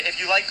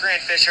you like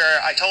Grant Fisher,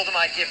 I told him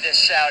I'd give this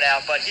shout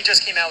out, but he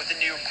just came out with a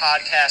new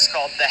podcast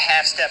called The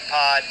Half Step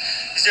Pod.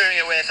 He's doing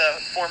it with a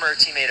former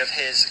teammate of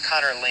his,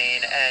 Connor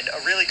Lane, and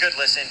a really good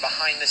listen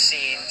behind the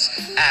scenes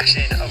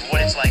action of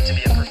what it's like to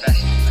be a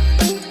professional.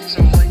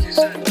 So like you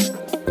said,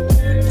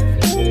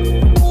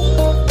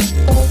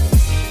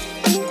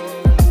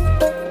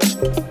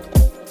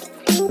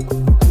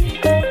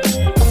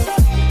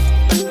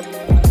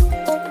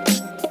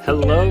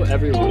 hello,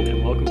 everyone,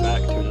 and welcome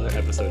back to another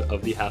episode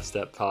of the Half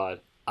Step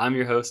Pod. I'm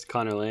your host,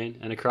 Connor Lane,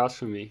 and across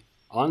from me,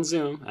 on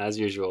Zoom, as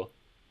usual,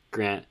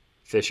 Grant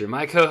Fisher,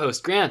 my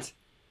co-host. Grant,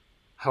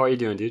 how are you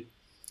doing, dude?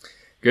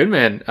 Good,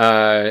 man.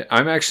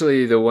 I'm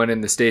actually the one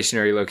in the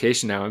stationary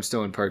location now. I'm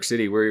still in Park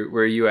City. Where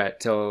are you at?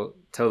 Tell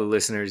the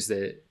listeners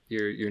that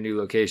your new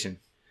location.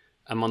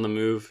 I'm on the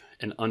move,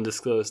 an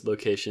undisclosed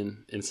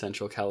location in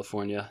Central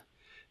California.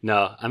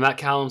 No, I'm at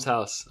Callum's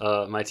house,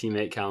 my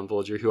teammate Callum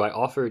Bolger, who I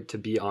offered to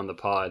be on the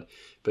pod,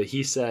 but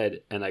he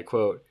said, and I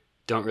quote,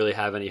 "Don't really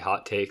have any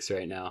hot takes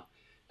right now."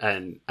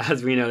 And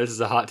as we know, this is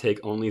a hot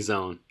take only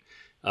zone.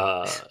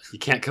 You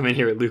can't come in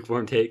here with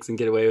lukewarm takes and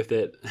get away with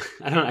it.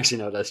 I don't actually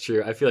know if that's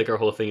true. I feel like our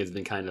whole thing has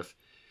been kind of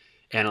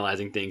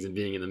analyzing things and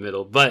being in the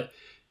middle. But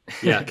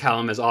yeah,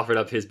 Callum has offered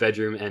up his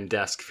bedroom and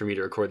desk for me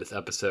to record this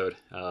episode.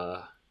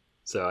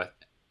 So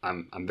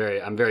I'm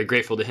very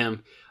grateful to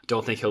him. I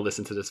don't think he'll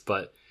listen to this,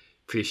 but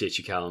appreciate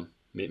you, Callum.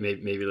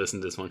 Maybe listen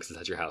to this one because it's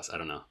at your house. I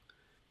don't know.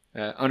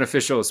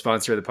 Unofficial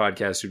sponsor of the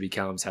podcast would be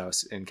Callum's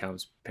house and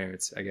Callum's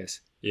parents, I guess.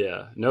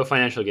 Yeah, no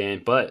financial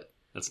gain, but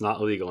that's not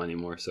illegal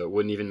anymore, so it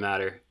wouldn't even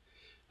matter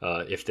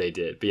if they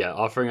did. But yeah,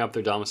 offering up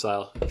their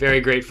domicile.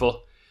 Very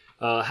grateful.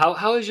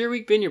 How has your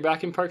week been? You're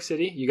back in Park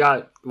City. You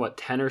got,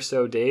 10 or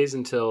so days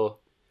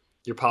until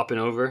you're popping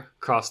over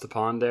across the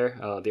pond there,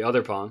 the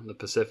other pond, the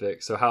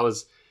Pacific. So how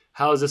is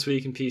this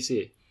week in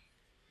PC?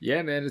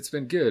 Yeah, man, it's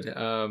been good.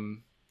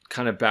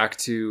 Kind of back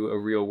to a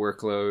real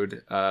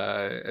workload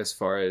as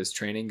far as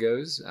training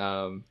goes.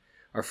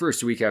 Our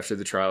first week after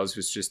the trials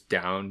was just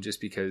down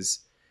just because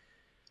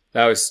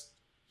that was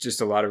just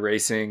a lot of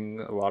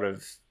racing, a lot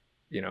of,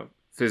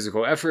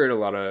 physical effort, a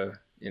lot of,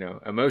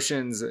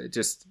 emotions.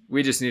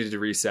 We just needed to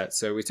reset.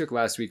 So we took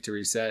last week to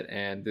reset,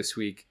 and this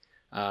week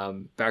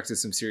back to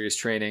some serious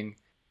training.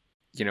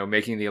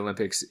 Making the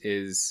Olympics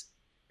is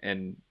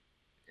a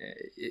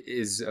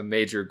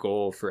major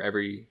goal for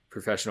every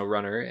professional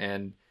runner,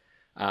 and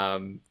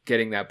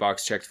getting that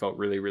box checked felt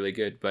really, really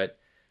good. But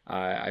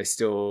I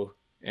still,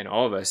 and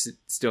all of us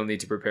still need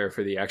to prepare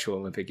for the actual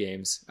Olympic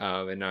Games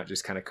and not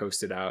just kind of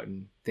coast it out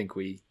and think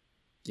we,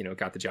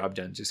 got the job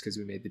done just because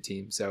we made the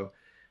team. So,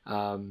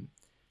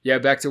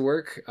 back to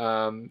work.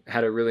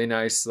 Had a really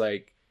nice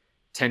 10K,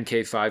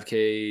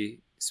 5K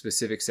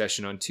specific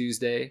session on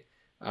Tuesday.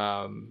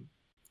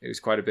 It was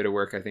quite a bit of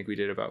work. I think we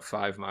did about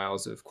 5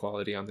 miles of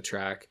quality on the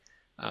track,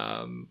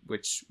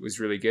 which was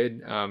really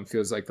good.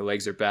 Feels like the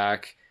legs are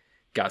back.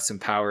 Got some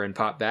power and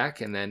pop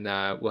back, and then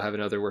we'll have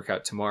another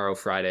workout tomorrow,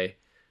 Friday.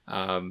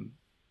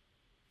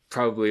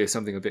 Probably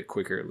something a bit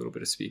quicker, a little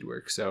bit of speed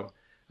work. So,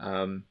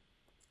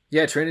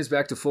 training's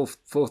back to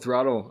full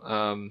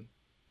throttle.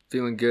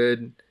 Feeling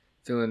good,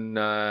 feeling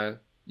how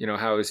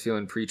I was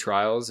feeling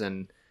pre-trials,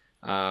 and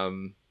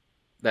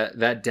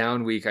that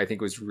down week I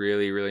think was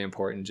really, really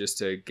important just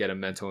to get a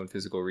mental and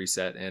physical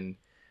reset, and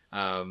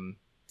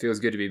feels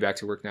good to be back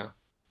to work now.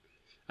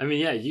 I mean,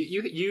 yeah,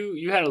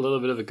 you had a little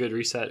bit of a good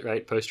reset,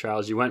 right? Post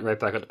trials, you went right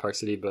back up to Park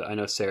City, but I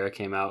know Sarah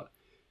came out,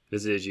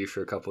 visited you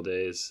for a couple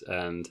days,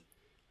 and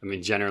I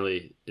mean,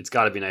 generally, it's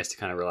got to be nice to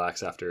kind of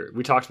relax after.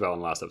 We talked about in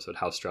the last episode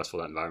how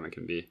stressful that environment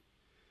can be.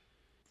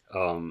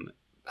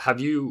 Have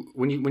you,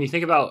 when you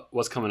think about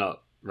what's coming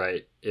up,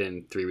 right,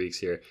 in 3 weeks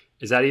here,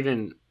 is that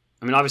even?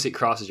 I mean, obviously, it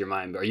crosses your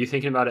mind, but are you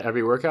thinking about it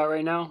every workout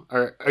right now,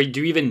 or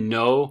do you even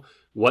know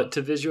what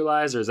to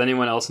visualize, or is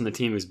anyone else in the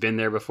team who's been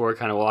there before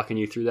kind of walking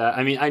you through that?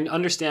 I mean, I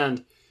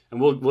understand, and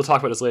we'll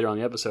talk about this later on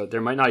the episode, there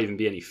might not even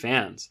be any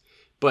fans,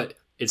 but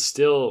it's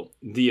still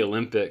the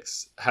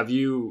Olympics. Have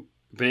you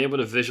been able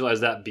to visualize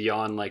that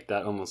beyond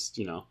that almost,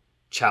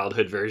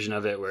 childhood version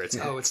of it where it's,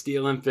 it's the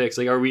Olympics?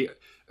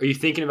 Are you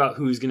thinking about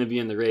who's going to be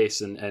in the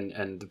race and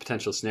the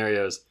potential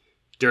scenarios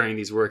during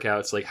these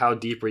workouts? How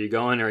deep are you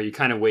going, or are you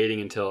kind of waiting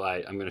until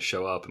I'm going to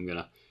show up, I'm going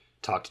to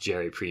talk to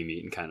Jerry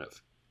pre-meet and kind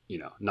of,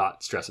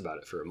 not stress about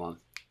it for a month?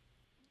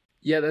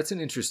 Yeah, that's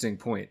an interesting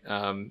point.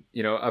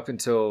 Up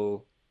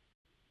until,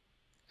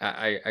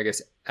 I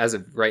guess, as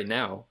of right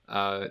now,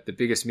 the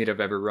biggest meet I've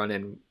ever run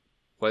in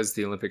was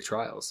the Olympic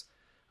trials.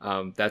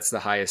 That's the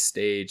highest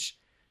stage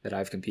that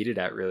I've competed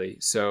at, really.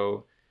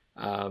 So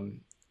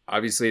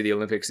obviously the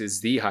Olympics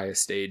is the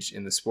highest stage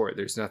in the sport.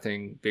 There's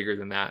nothing bigger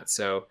than that.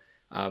 So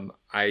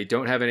I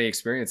don't have any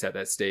experience at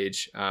that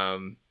stage.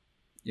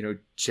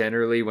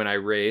 Generally when I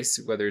race,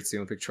 whether it's the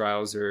Olympic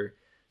trials or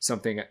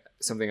something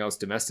else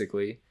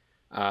domestically,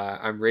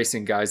 I'm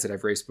racing guys that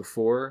I've raced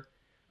before,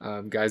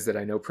 guys that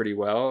I know pretty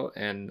well,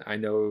 and I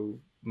know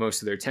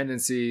most of their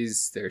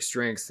tendencies, their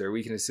strengths, their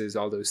weaknesses,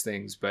 all those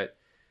things. But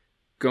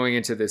going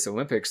into this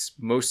Olympics,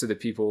 most of the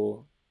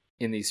people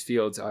in these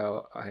fields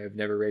I have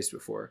never raced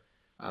before.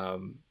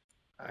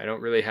 I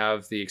don't really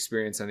have the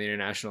experience on the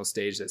international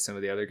stage that some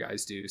of the other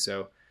guys do.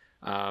 So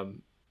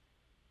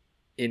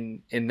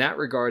in that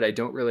regard, I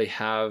don't really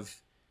have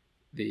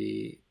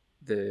the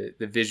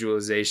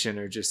visualization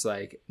or just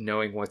like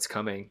knowing what's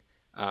coming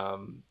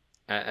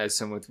as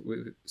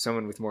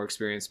someone with more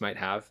experience might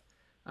have.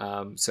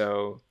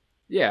 So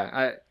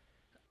yeah,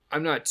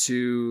 I'm not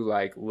too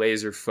like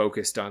laser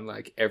focused on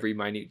like every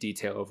minute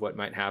detail of what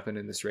might happen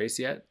in this race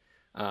yet.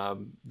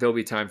 There'll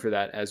be time for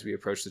that as we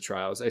approach the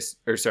trials, as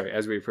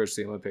we approach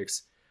the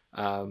Olympics.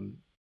 I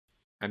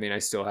mean, I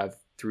still have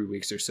 3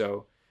 weeks or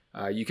so.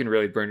 You can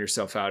really burn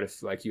yourself out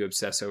if like you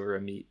obsess over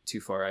a meet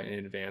too far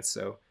in advance.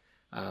 So,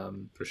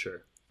 for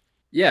sure.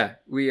 Yeah,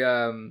 we've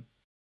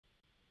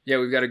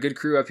got a good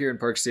crew up here in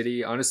Park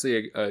City.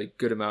 Honestly, a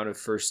good amount of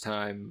first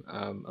time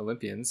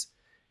Olympians,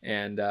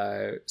 and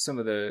some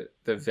of the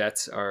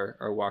vets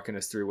are walking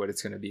us through what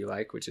it's going to be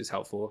like, which is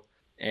helpful.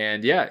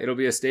 And yeah, it'll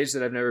be a stage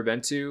that I've never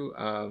been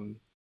to.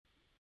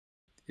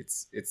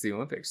 It's the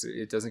Olympics.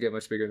 It doesn't get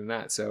much bigger than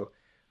that. So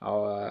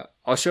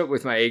I'll show up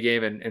with my A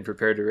game and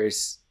prepare to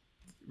race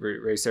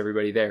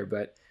everybody there.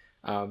 But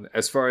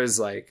as far as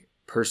like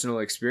personal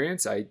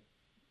experience, I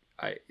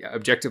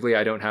objectively,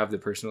 I don't have the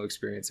personal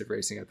experience of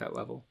racing at that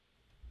level.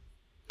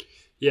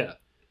 Yeah.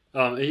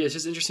 It's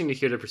just interesting to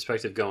hear the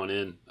perspective going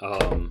in.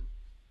 I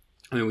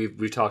mean,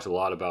 we've talked a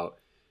lot about,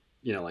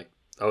 like,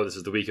 oh, this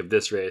is the week of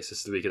this race, this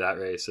is the week of that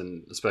race,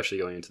 and especially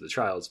going into the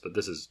trials, but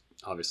this is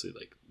obviously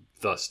like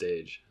the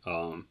stage.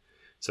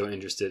 So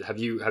interested. Have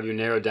you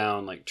narrowed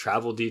down like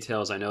travel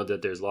details? I know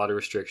that there's a lot of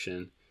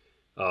restriction.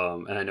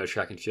 And I know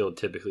track and field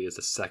typically is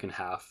the second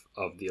half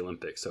of the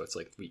Olympics. So it's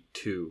like week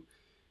 2.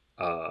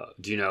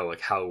 Do you know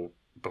like how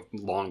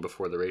long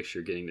before the race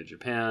you're getting to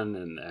Japan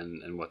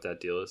and what that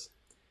deal is?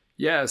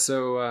 Yeah.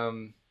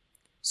 So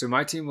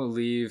my team will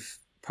leave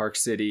Park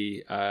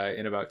City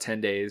in about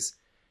 10 days,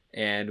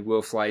 and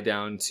we'll fly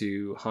down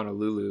to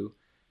Honolulu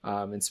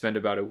and spend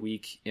about a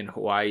week in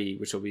Hawaii,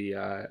 which will be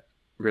a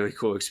really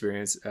cool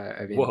experience.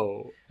 I mean,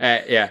 whoa.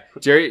 Yeah.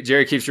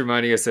 Jerry keeps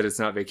reminding us that it's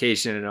not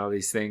vacation and all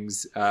these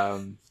things.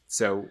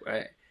 So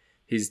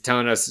he's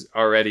telling us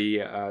already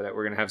that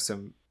we're going to have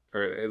some,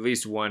 or at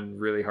least one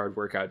really hard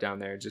workout down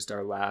there, just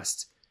our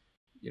last,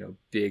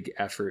 big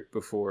effort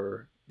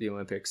before the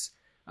Olympics.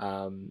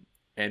 And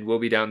we'll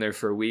be down there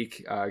for a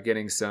week,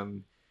 getting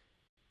some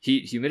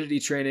heat humidity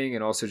training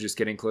and also just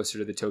getting closer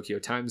to the Tokyo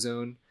time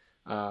zone,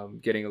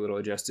 getting a little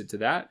adjusted to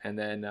that. And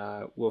then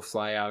we'll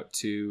fly out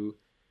to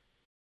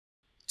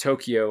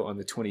Tokyo on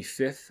the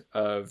 25th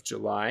of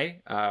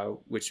July,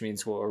 which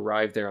means we'll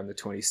arrive there on the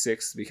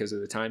 26th because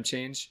of the time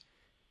change.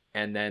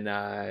 And then,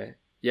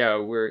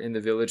 we're in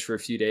the village for a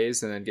few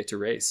days and then get to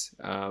race.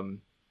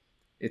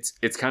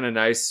 It's kind of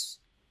nice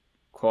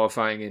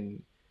qualifying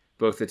in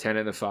both the 10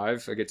 and the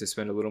 5. I get to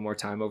spend a little more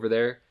time over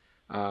there.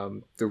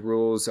 The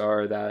rules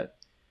are that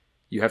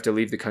you have to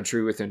leave the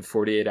country within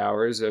 48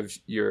 hours of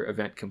your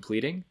event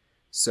completing.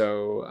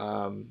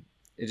 So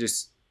it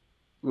just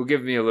will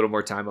give me a little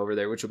more time over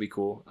there, which will be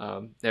cool.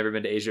 Never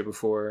been to Asia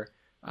before.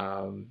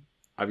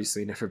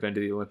 Obviously never been to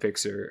the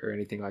Olympics or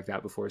anything like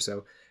that before.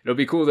 So it'll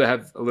be cool to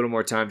have a little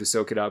more time to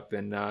soak it up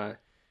and,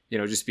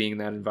 just being in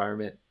that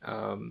environment.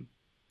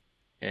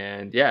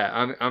 And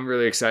yeah, I'm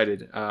really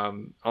excited.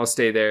 I'll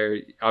stay there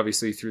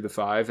obviously through the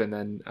 5, and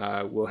then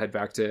we'll head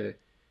back to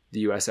the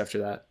US after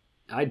that.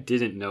 I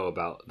didn't know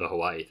about the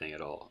Hawaii thing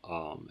at all.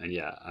 And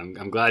yeah,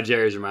 I'm glad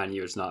Jerry's reminding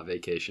you it's not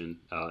vacation.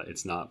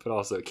 It's not, but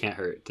also it can't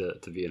hurt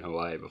to be in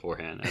Hawaii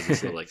beforehand as a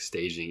sort of like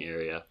staging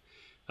area.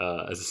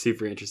 As a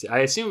super interesting. I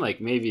assume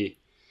like maybe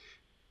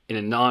in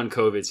a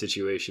non-COVID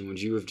situation,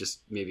 would you have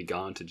just maybe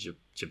gone to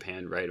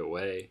Japan right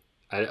away?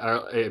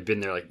 I've been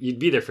there, like you'd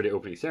be there for the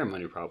opening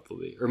ceremony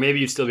probably, or maybe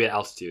you'd still be at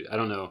altitude. I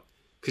don't know,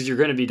 because you're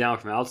going to be down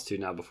from altitude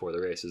now before the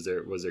race. Was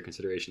there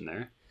consideration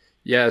there?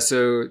 Yeah.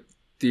 So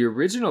the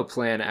original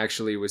plan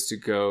actually was to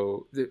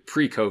go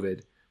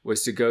pre-COVID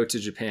was to go to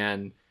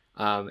Japan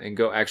and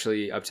go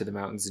actually up to the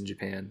mountains in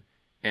Japan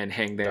and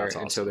hang there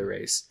until the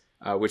race,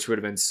 which would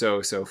have been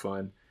so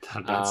fun.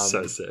 That's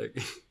so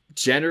sick.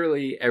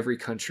 Generally, every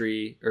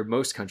country or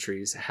most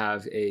countries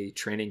have a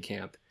training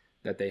camp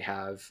that they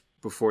have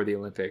before the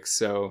Olympics.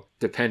 So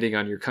depending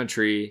on your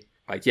country,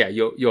 like, yeah,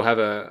 you'll have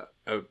a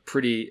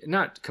pretty,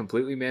 not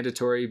completely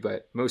mandatory,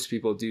 but most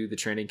people do the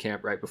training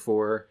camp right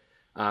before.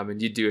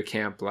 And you do a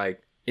camp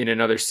like in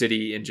another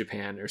city in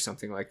Japan or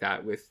something like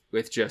that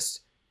with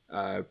just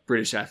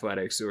British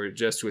athletics or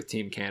just with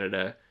Team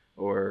Canada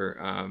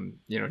or,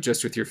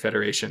 just with your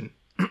federation.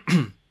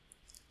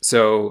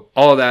 So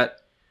all of that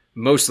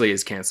mostly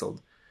is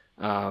canceled.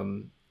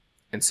 And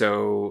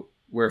so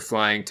we're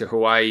flying to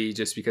Hawaii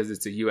just because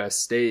it's a U.S.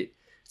 state.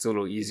 It's a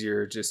little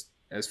easier just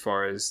as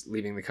far as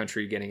leaving the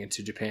country, getting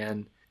into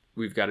Japan.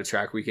 We've got a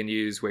track we can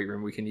use, weight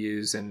room we can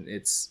use, and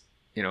it's,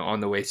 on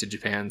the way to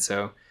Japan.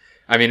 So,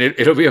 I mean,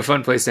 it'll be a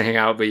fun place to hang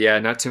out, but yeah,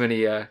 not too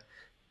many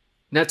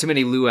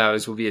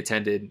luau's will be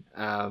attended,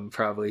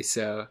 probably.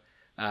 So,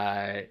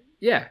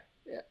 yeah.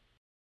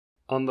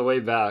 On the way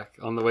back.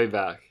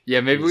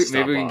 Yeah, maybe we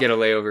can get a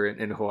layover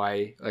in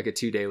Hawaii, like a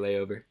 2-day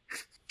layover.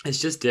 It's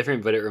just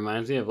different, but it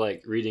reminds me of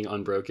like reading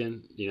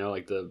Unbroken,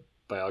 like the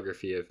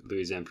biography of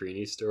Louis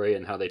Zamperini's story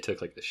and how they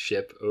took like the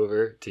ship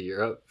over to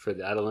Europe for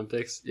that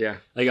Olympics. Yeah.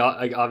 Like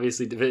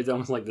obviously it's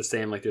almost like the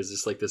same, like there's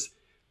just like this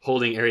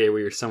holding area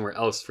where you're somewhere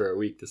else for a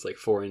week, this like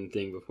foreign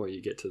thing before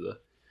you get to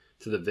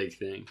the big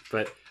thing.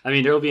 But I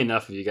mean, there'll be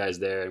enough of you guys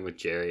there, and with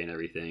Jerry and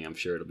everything, I'm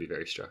sure it'll be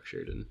very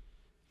structured and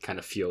kind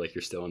of feel like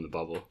you're still in the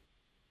bubble.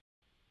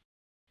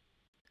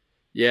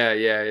 Yeah,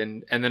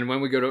 and then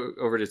when we go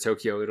over to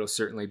Tokyo, it'll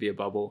certainly be a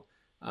bubble.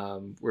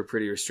 We're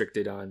pretty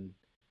restricted on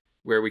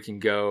where we can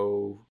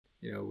go.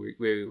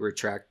 We're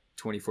tracked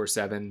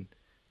 24/7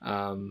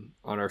 on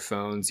our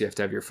phones. You have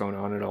to have your phone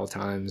on at all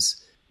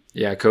times.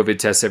 Yeah, COVID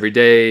tests every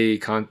day.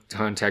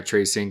 Contact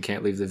tracing.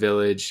 Can't leave the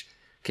village.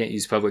 Can't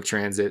use public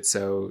transit.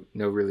 So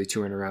no really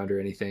touring around or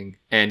anything.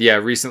 And yeah,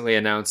 recently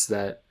announced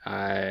that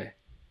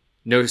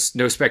no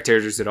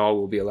spectators at all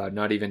will be allowed.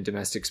 Not even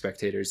domestic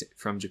spectators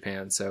from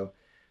Japan. So.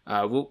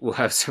 We'll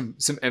have some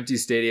empty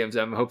stadiums.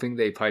 I'm hoping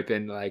they pipe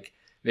in like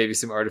maybe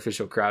some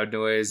artificial crowd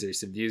noise or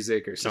some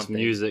music or something.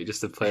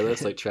 Just a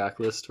playlist, like track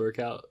list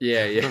workout.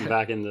 Yeah.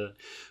 Back in the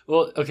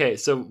okay.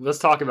 So let's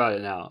talk about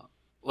it now.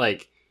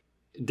 Like,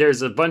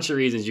 there's a bunch of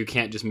reasons you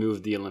can't just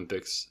move the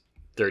Olympics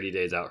 30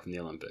 days out from the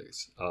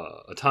Olympics.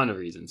 A ton of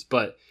reasons,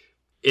 but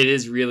it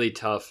is really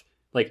tough.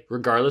 Like,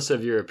 regardless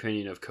of your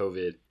opinion of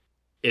COVID,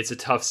 it's a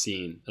tough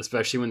scene,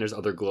 especially when there's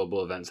other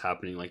global events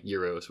happening, like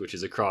Euros, which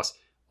is across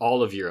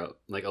all of Europe,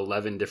 like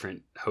 11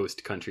 different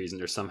host countries,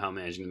 and they're somehow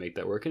managing to make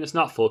that work. And it's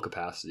not full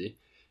capacity.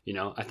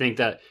 I think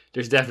that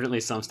there's definitely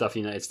some stuff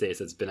in the United States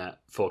that's been at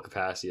full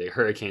capacity. Like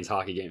Hurricanes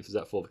hockey games was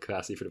at full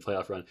capacity for the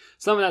playoff run.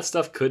 Some of that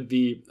stuff could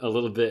be a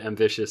little bit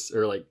ambitious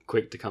or like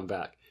quick to come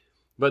back.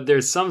 But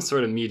there's some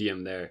sort of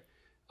medium there.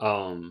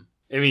 I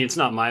mean, it's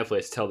not my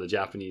place to tell the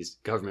Japanese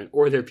government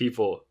or their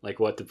people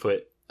like what to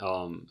put,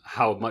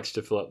 how much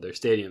to fill up their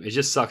stadium. It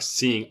just sucks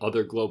seeing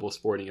other global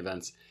sporting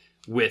events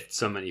with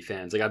so many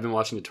fans. Like, I've been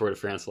watching the Tour de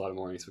France a lot of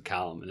mornings with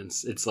Callum, and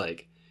it's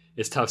like,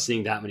 it's tough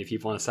seeing that many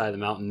people on the side of the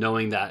mountain,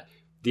 knowing that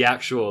the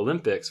actual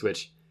Olympics,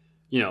 which,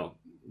 you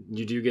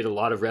do get a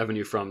lot of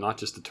revenue from, not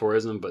just the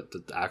tourism, but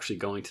actually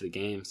going to the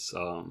games,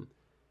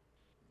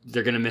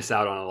 they're going to miss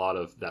out on a lot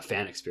of that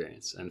fan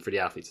experience. And for the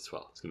athletes as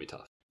well, it's going to be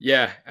tough.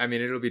 Yeah. I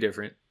mean, it'll be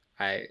different.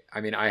 I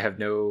mean, I have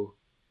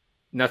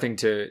nothing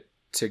to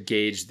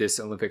gauge this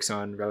Olympics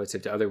on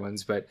relative to other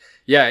ones, but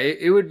yeah,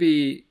 it would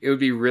be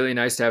really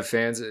nice to have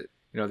fans.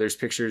 There's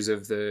pictures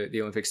of the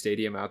Olympic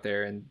Stadium out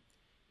there, and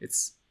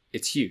it's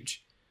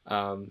huge.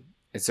 And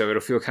so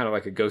it'll feel kind of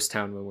like a ghost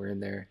town when we're in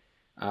there.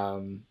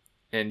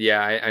 And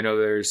yeah, I know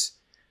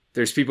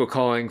there's people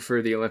calling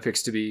for the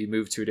Olympics to be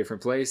moved to a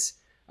different place.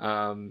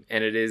 And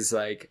it is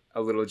like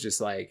a little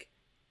just like,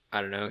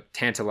 I don't know,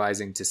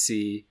 tantalizing to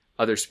see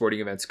other sporting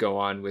events go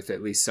on with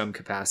at least some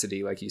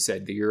capacity. Like you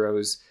said, the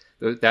Euros,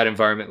 that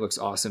environment looks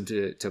awesome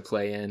to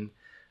play in.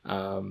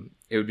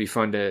 It would be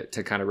fun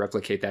to kind of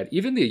replicate that.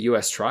 Even the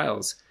US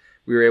trials,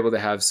 we were able to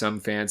have some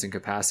fans in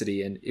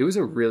capacity, and it was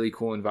a really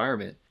cool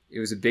environment. It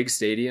was a big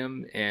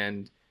stadium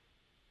and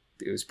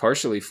it was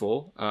partially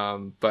full.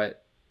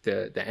 But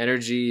the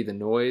energy, the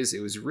noise,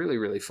 it was really,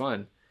 really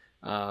fun.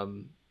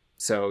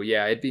 So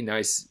yeah, it'd be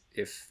nice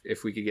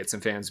if we could get some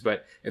fans,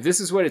 but if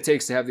this is what it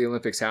takes to have the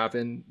Olympics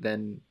happen,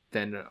 then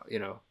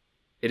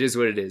it is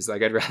what it is.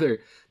 Like, I'd rather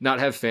not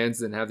have fans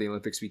than have the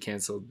Olympics be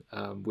canceled,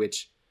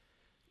 which,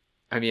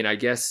 I mean, I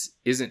guess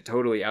isn't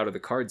totally out of the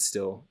cards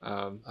still.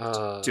 Japan,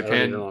 I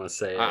don't even want to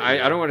say it.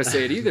 I don't want to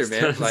say it either,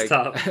 man. Like,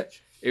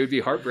 it would be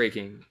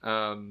heartbreaking.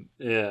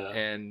 Yeah.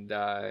 And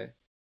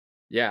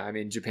yeah, I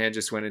mean, Japan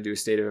just went into a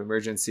state of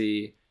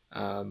emergency.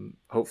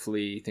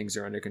 Hopefully things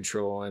are under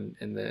control and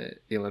the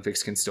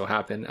Olympics can still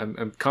happen.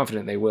 I'm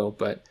confident they will,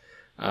 but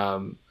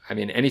I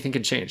mean, anything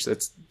can change.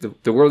 That's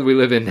the world we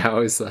live in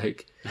now, is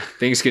like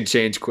things can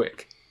change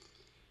quick.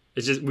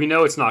 It's just, we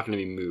know it's not going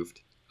to be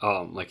moved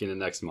like in the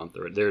next month.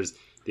 Or there's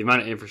the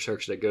amount of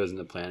infrastructure that goes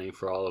into planning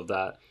for all of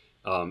that.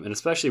 And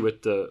especially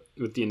with the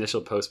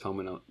initial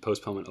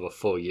postponement of a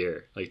full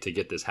year, like, to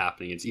get this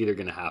happening, it's either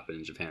going to happen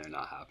in Japan or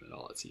not happen at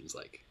all. It seems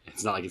like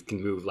it's not like it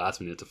can move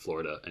last minute to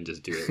Florida and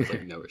just do it with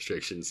like no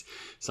restrictions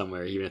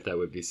somewhere, even if that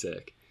would be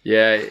sick.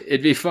 Yeah,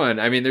 it'd be fun.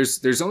 I mean,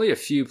 there's only a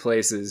few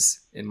places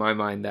in my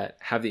mind that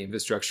have the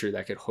infrastructure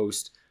that could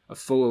host a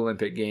full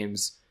Olympic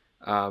Games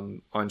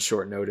on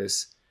short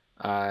notice.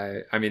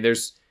 I mean,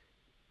 there's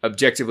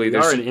objectively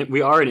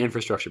we are an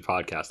infrastructure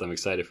podcast. I'm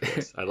excited for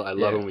this. I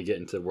love when we get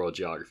into world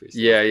geography. So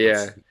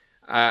yeah.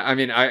 I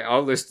mean,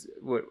 I'll list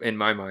what in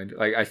my mind.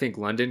 Like, I think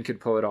London could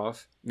pull it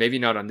off. Maybe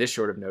not on this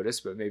short of notice,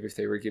 but maybe if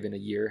they were given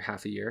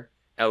half a year.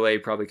 LA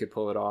probably could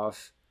pull it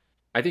off.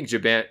 I think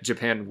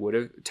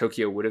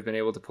Tokyo would have been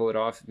able to pull it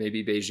off.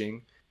 Maybe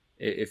Beijing,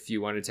 if you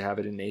wanted to have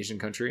it in an Asian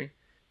country.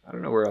 I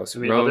don't know where else. I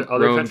mean, other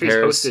countries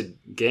Paris. Hosted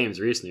games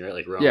recently, right?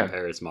 Like Rome,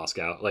 Paris,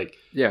 Moscow. Like,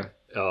 yeah.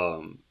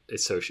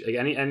 It's so like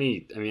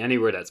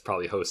anywhere that's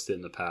probably hosted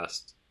in the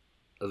past,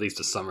 at least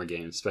a summer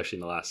game, especially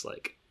in the last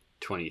like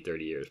 20,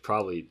 30 years,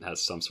 probably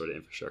has some sort of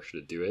infrastructure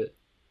to do it.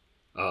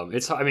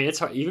 It's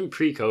hard. Even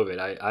pre-COVID,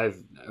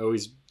 I've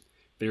always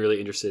been really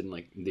interested in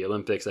like the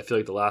Olympics. I feel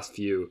like the last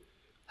few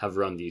have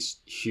run these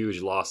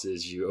huge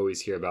losses. You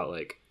always hear about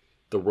like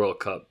the World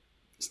Cup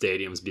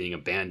stadiums being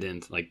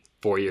abandoned like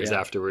 4 years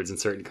afterwards in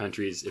certain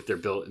countries if they're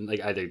built, and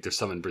like either there's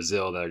some in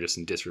Brazil that are just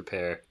in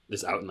disrepair,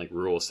 just out in like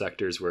rural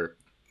sectors where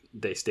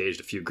they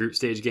staged a few group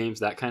stage games,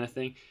 that kind of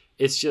thing.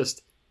 It's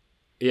just,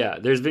 yeah,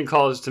 there's been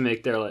calls to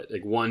make there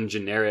like one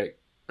generic,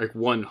 like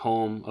one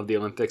home of the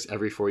Olympics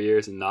every 4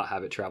 years and not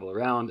have it travel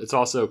around. It's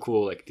also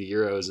cool, like the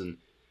Euros and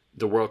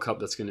the World Cup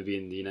that's going to be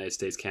in the United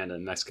States, Canada,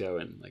 and Mexico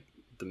in like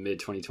the mid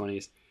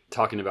 2020s,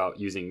 talking about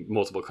using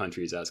multiple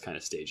countries as kind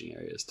of staging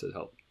areas to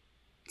help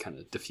kind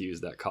of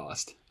diffuse that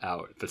cost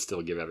out, but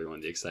still give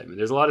everyone the excitement.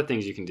 There's a lot of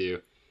things you can do.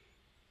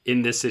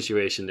 In this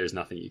situation, there's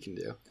nothing you can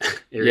do.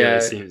 It really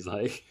seems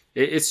like.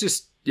 It's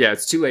just,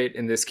 it's too late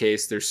in this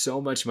case. There's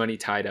so much money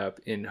tied up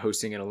in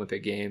hosting an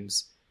Olympic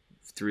Games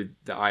through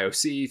the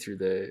IOC, through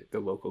the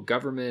local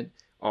government,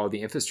 all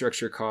the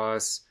infrastructure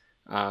costs,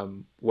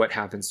 what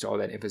happens to all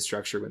that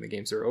infrastructure when the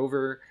games are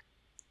over.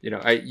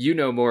 You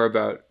know more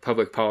about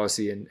public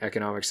policy and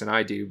economics than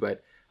I do,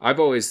 but I've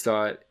always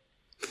thought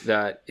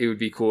that it would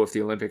be cool if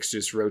the Olympics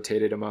just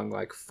rotated among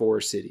like 4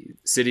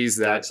 cities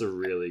that that's a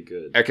really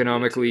good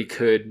economically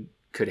could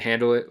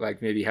handle it.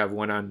 Like maybe have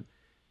one on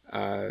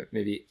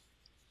maybe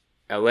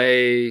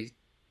LA,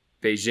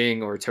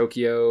 Beijing or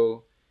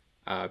Tokyo,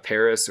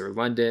 Paris or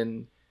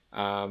London,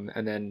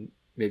 and then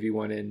maybe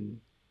one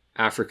in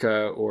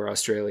Africa or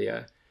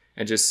Australia,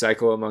 and just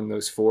cycle among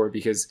those 4,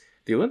 because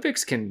the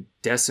Olympics can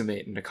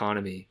decimate an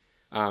economy.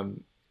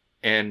 And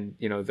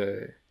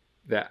the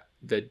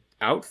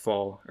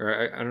outfall,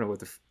 or I don't know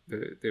what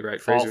the right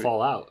phrase is.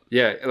 Fall out.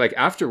 Yeah. Like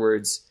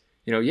afterwards,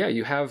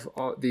 you have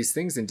all these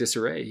things in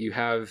disarray. You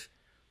have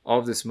all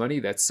of this money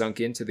that's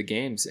sunk into the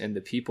games, and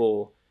the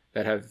people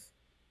that have,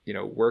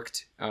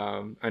 worked.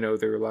 I know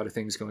there were a lot of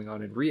things going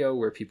on in Rio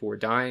where people were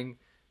dying,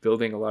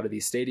 building a lot of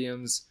these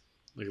stadiums.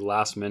 Like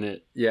last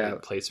minute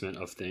placement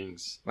of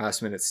things.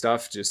 Last minute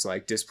stuff, just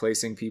like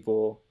displacing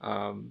people.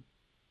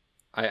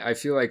 I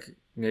feel like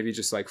maybe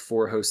just like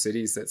 4 host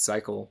cities that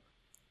cycle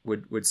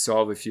would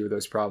solve a few of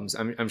those problems.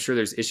 I'm sure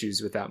there's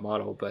issues with that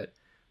model, but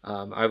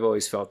I've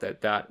always felt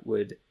that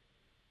would,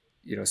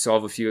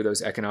 solve a few of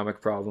those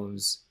economic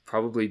problems,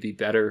 probably be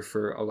better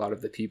for a lot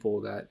of the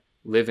people that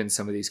live in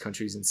some of these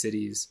countries and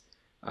cities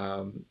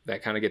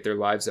that kind of get their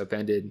lives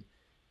upended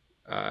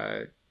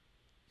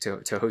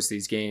to host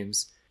these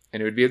games. And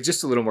it would be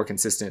just a little more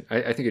consistent.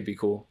 I think it'd be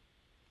cool.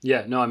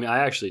 Yeah, no, I mean, I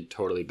actually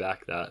totally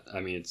back that.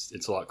 I mean,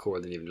 it's a lot cooler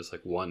than even just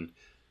like one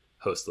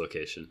host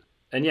location.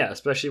 And yeah,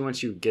 especially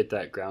once you get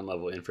that ground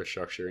level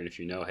infrastructure, and if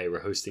hey, we're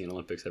hosting an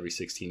Olympics every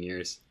 16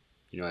 years,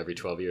 every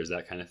 12 years,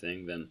 that kind of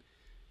thing, then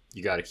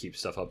you got to keep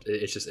stuff up.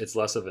 It's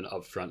less of an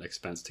upfront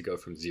expense to go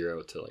from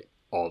 0 to like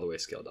all the way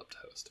scaled up to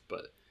host.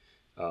 But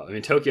I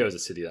mean, Tokyo is a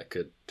city that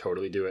could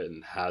totally do it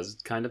and has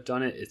kind of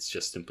done it. It's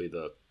just simply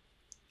the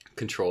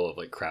control of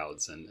like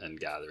crowds and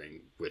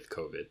gathering with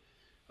COVID.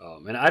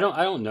 And I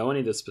don't know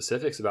any of the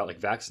specifics about like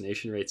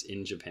vaccination rates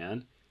in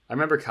Japan. I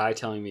remember Kai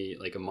telling me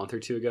like a month or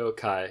 2 ago,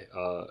 Kai,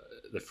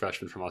 the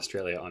freshman from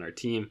Australia on our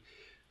team,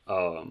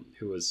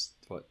 who was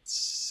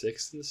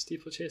 6th in the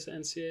steeplechase at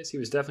NCAAs. He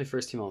was definitely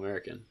first team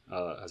All-American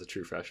as a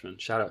true freshman.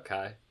 Shout out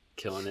Kai,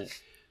 killing it.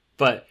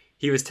 But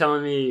he was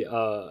telling me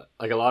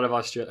like a lot of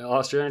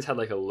Australians had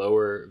like a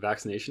lower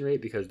vaccination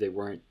rate because they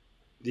weren't,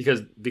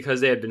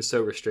 because they had been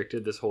so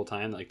restricted this whole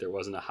time, like there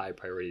wasn't a high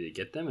priority to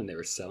get them, and they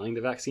were selling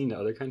the vaccine to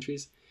other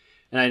countries.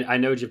 And I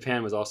know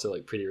Japan was also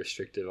like pretty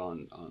restrictive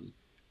on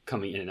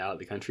coming in and out of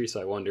the country,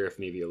 so I wonder if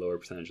maybe a lower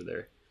percentage of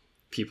their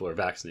people are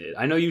vaccinated.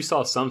 I know you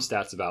saw some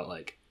stats about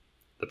like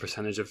the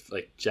percentage of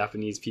like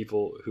Japanese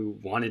people who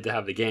wanted to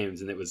have the games,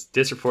 and it was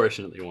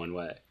disproportionately one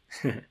way.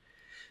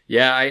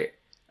 Yeah, I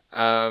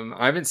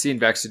haven't seen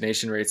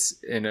vaccination rates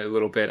in a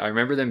little bit. I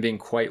remember them being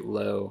quite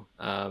low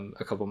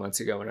a couple months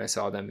ago when I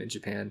saw them in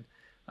Japan.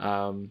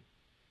 Japan,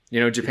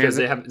 because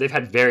they've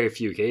had very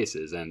few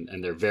cases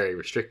and they're very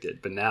restricted.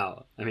 But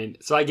now, I mean,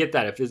 so I get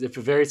that if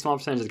a very small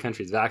percentage of the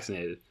country is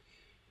vaccinated,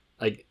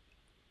 like,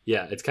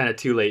 yeah, it's kind of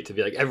too late to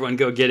be like, everyone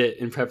go get it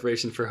in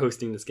preparation for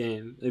hosting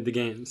the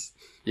games.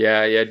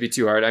 Yeah, it'd be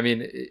too hard. I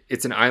mean,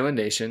 it's an island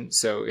nation,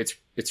 so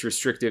it's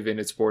restrictive in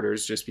its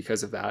borders just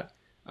because of that.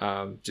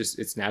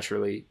 It's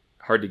naturally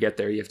hard to get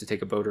there. You have to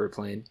take a boat or a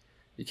plane.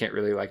 You can't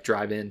really like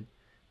drive in.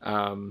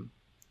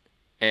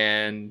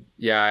 And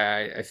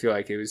yeah, I feel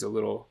like it was a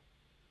little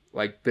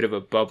like bit of a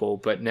bubble,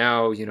 but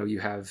now, you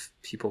have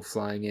people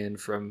flying in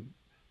from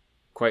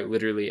quite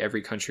literally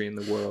every country in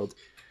the world.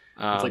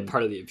 It's like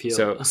part of the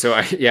appeal. So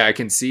I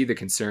can see the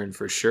concern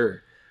for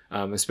sure.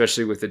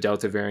 Especially with the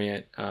Delta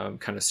variant,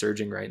 kind of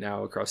surging right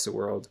now across the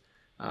world.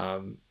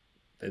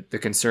 The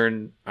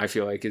concern I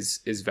feel like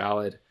is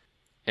valid.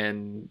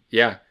 And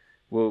yeah,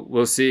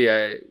 we'll see.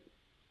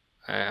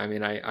 I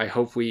mean, I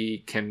hope we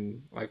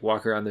can like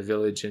walk around the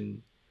village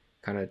and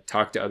kind of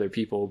talk to other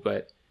people,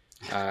 but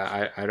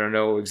I don't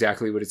know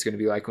exactly what it's going to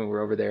be like when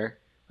we're over there.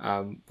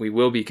 We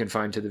will be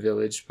confined to the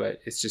village,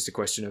 but it's just a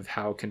question of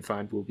how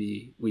confined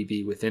we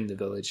be within the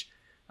village.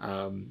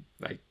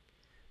 Like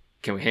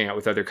can we hang out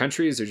with other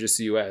countries or just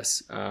the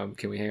U.S.?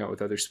 Can we hang out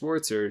with other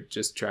sports or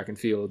just track and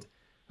field?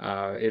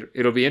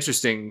 It'll be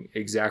interesting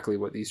exactly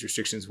what these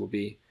restrictions will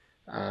be.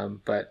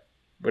 But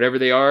whatever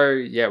they are,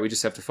 yeah, we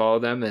just have to follow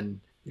them and,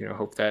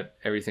 hope that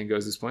everything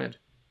goes as planned.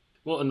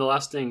 Well, and the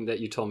last thing that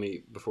you told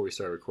me before we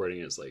started recording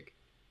is like,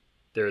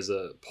 there's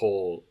a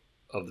poll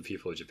of the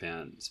people of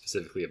Japan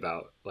specifically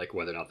about like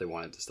whether or not they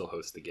wanted to still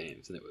host the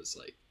games. And it was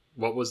like,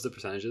 what was the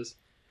percentages?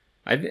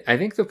 I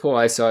think the poll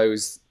I saw, it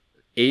was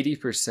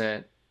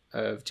 80%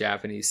 of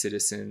Japanese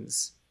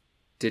citizens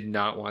did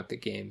not want the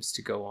games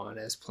to go on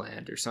as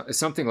planned or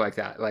something like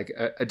that. Like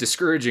a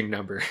discouraging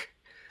number.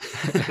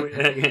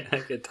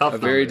 Like a tough a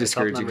very number,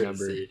 discouraging a tough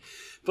number.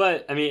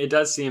 But I mean, it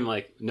does seem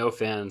like no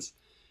fans.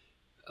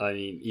 I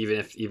mean,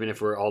 even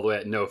if we're all the way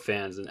at no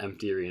fans and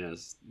empty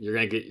arenas, you're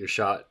gonna get your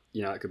shot,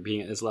 at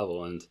competing at this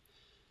level. And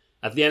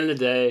at the end of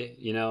the day,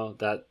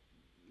 that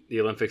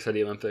the Olympics are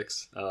the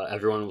Olympics.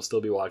 Everyone will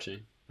still be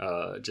watching.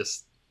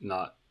 Just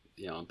not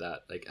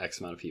that like X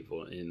amount of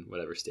people in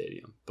whatever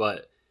stadium.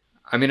 But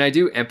I mean, I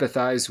do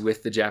empathize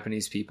with the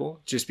Japanese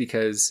people just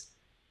because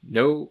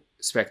no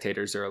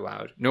spectators are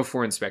allowed, no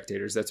foreign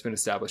spectators. That's been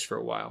established for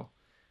a while.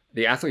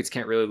 The athletes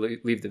can't really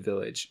leave the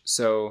village.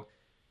 So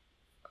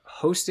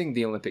hosting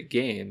the Olympic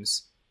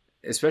Games,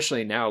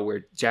 especially now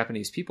where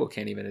Japanese people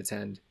can't even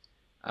attend,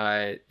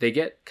 they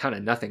get kind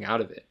of nothing out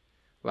of it.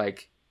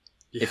 Like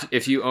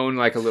if you own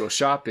like a little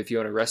shop, if you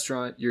own a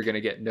restaurant, you're going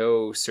to get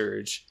no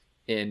surge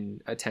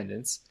in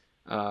attendance.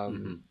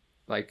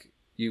 Like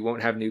you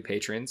won't have new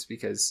patrons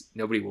because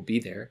nobody will be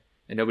there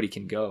and nobody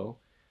can go.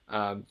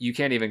 You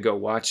can't even go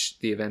watch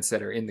the events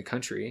that are in the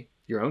country,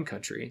 your own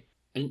country.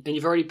 And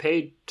you've already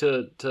paid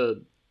to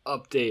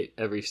update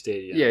every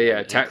stadium. Yeah.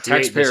 And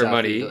Taxpayer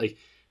money. Like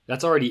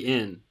that's already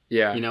in.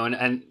 Yeah.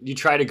 And you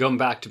try to come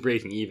back to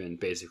breaking even,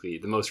 basically.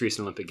 The most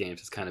recent Olympic Games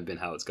has kind of been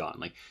how it's gone.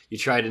 Like you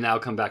try to now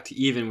come back to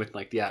even with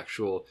like the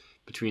actual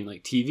between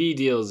like TV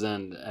deals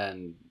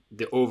and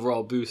the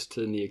overall boost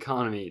in the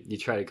economy. You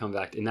try to come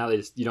back and now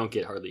you don't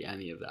get hardly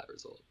any of that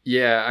result.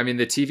 Yeah, I mean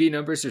the TV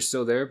numbers are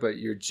still there, but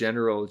your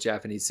general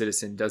Japanese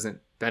citizen doesn't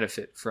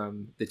benefit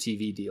from the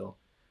TV deal.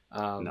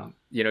 No.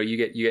 You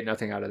get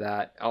nothing out of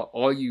that.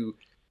 All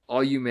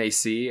you may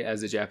see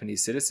as a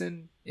Japanese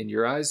citizen in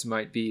your eyes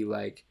might be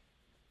like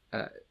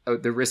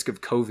the risk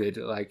of COVID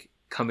like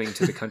coming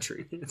to the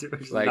country.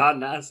 Like, not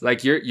nice.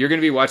 Like you're going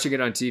to be watching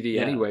it on TV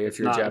anyway if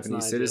you're a it's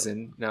Japanese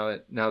citizen. Now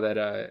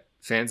that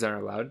fans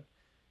aren't allowed.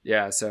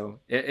 Yeah,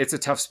 so it's a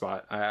tough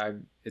spot.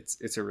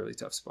 It's a really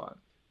tough spot.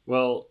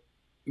 Well,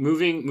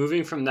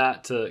 moving from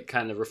that to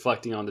kind of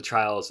reflecting on the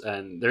trials,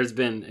 and there's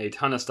been a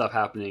ton of stuff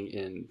happening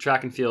in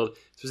track and field,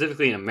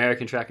 specifically in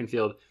American track and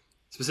field,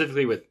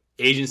 specifically with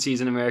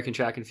agencies in American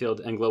track and field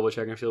and global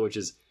track and field, which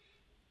is,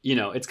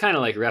 it's kind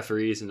of like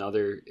referees in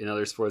other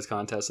sports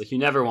contests. Like you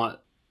never want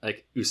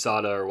like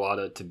USADA or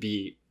WADA to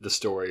be the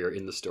story or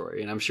in the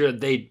story, and I'm sure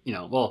they,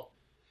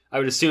 I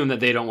would assume that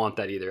they don't want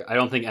that either. I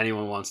don't think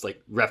anyone wants like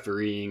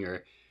refereeing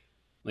or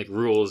like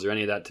rules or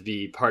any of that to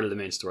be part of the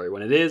main story.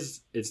 When it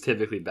is, it's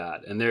typically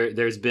bad. And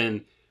there's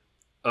been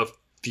a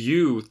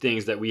few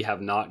things that we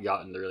have not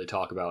gotten to really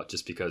talk about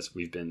just because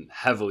we've been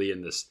heavily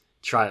in this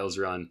trials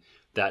run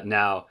that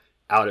now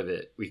out of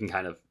it, we can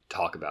kind of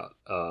talk about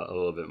a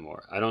little bit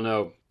more. I don't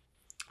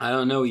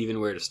know even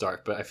where to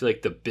start, but I feel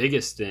like the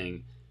biggest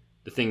thing,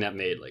 the thing that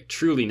made like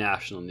truly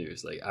national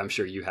news, like I'm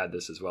sure you had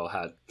this as well,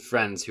 had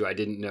friends who I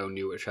didn't know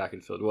knew what track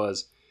and field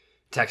was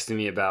texting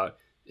me about,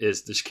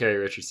 is the Sha'Carri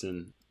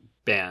Richardson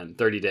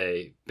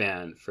 30-day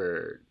ban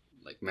for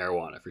like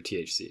marijuana, for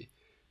THC,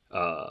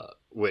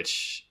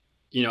 which,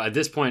 at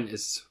this point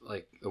is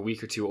like a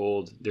week or two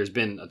old. There's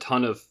been a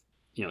ton of,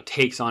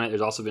 takes on it.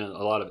 There's also been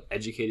a lot of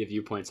educated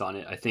viewpoints on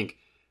it. I think,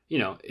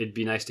 it'd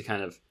be nice to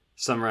kind of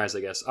summarize,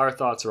 I guess, our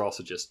thoughts, or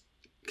also just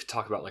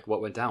talk about like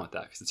what went down with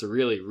that, because it's a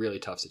really, really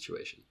tough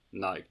situation.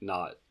 Not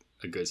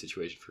a good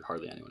situation for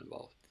hardly anyone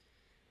involved.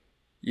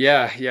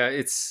 Yeah,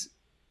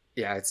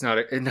 it's not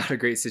a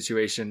great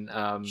situation.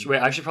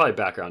 Wait, I should probably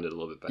background it a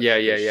little bit better.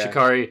 Yeah.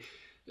 Sha'Carri,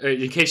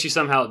 in case you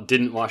somehow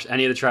didn't watch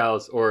any of the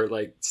trials or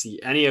like see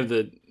any of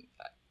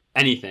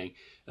anything,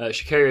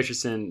 Sha'Carri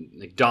Richardson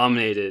like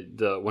dominated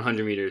the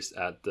 100 meters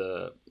at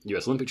the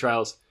U.S. Olympic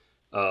trials.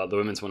 The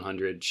women's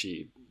 100,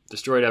 she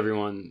destroyed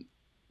everyone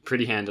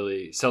pretty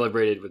handily,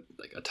 celebrated with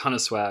like a ton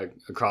of swag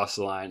across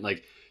the line,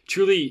 like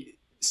truly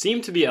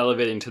seemed to be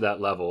elevating to that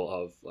level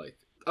of like,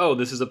 oh,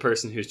 this is a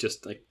person who's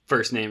just like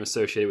first name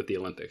associated with the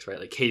Olympics,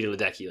 right? Like Katie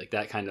Ledecky, like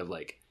that kind of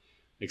like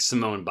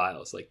Simone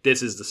Biles, like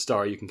this is the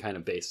star you can kind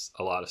of base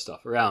a lot of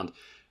stuff around.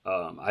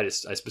 I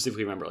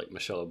specifically remember like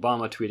Michelle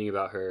Obama tweeting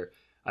about her.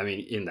 I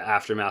mean, in the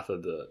aftermath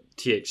of the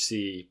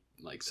THC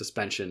like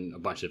suspension, a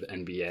bunch of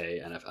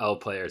NBA, NFL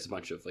players, a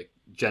bunch of like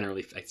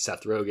generally like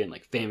Seth Rogen,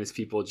 like famous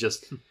people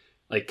just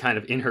like kind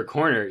of in her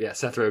corner. Yeah,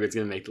 Seth Rogen's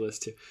going to make the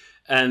list too.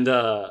 And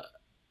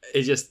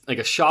it's just like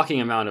a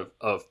shocking amount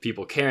of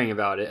people caring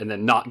about it and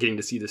then not getting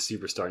to see the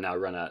superstar now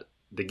run at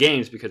the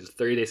games because of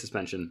 30-day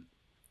suspension,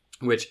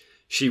 which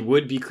she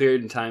would be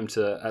cleared in time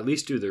to at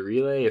least do the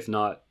relay, if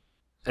not,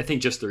 I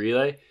think just the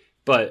relay.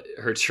 but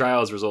her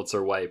trials results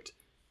are wiped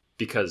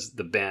because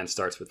the ban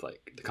starts with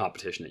like the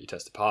competition that you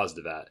tested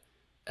positive at,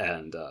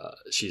 and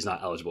she's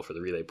not eligible for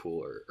the relay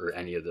pool or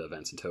any of the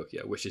events in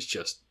Tokyo, which is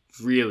just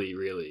really,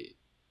 really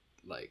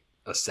like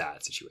a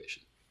sad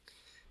situation.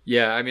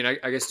 Yeah, I mean,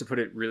 I guess to put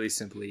it really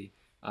simply,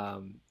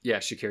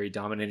 Sha'Carri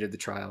dominated the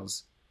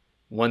trials,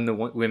 won the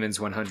women's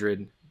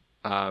 100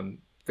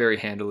 very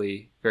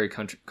handily, very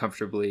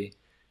comfortably,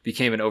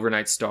 became an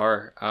overnight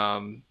star.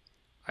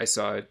 I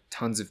saw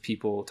tons of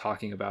people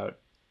talking about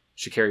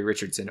Sha'Carri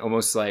Richardson,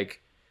 almost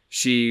like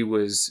she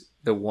was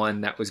the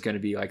one that was going to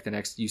be like the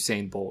next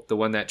Usain Bolt, the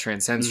one that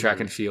transcends track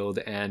and field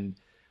and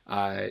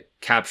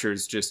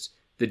captures just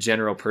the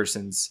general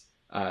person's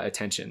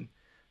attention.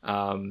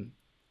 And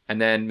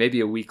then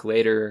maybe a week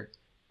later,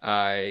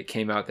 it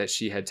came out that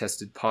she had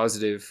tested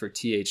positive for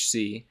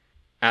THC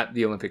at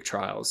the Olympic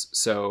trials.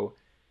 So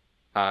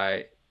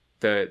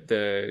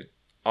the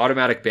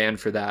automatic ban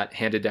for that,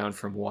 handed down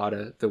from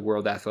WADA, the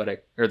World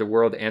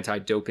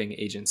Anti-Doping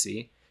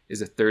Agency,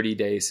 is a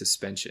 30-day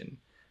suspension.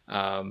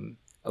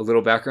 A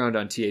little background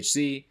on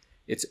THC: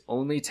 it's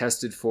only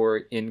tested for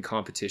in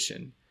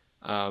competition.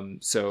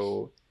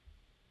 So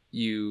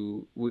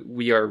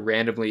we are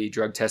randomly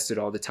drug tested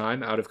all the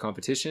time out of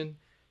competition.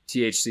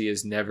 THC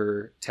is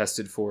never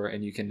tested for,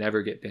 and you can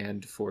never get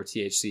banned for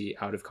THC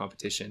out of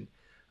competition.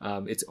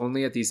 It's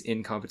only at these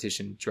in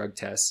competition drug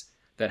tests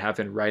that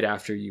happen right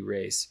after you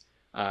race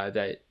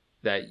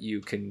that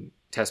you can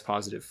test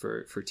positive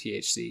for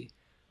THC.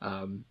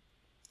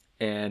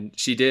 And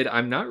she did.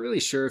 I'm not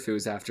really sure if it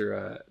was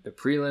after the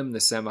prelim,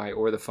 the semi,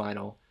 or the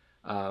final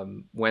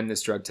when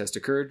this drug test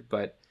occurred,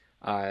 but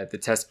the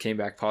test came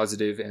back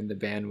positive and the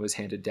ban was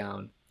handed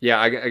down. Yeah,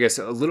 I guess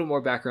a little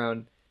more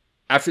background.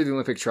 After the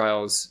Olympic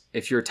trials,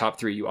 if you're top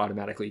 3, you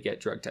automatically get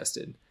drug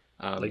tested.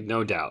 Like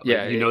no doubt.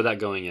 Yeah, like, you know that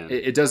going in.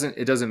 It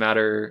doesn't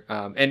matter.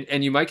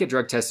 And you might get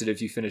drug tested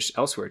if you finish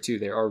elsewhere too.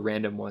 There are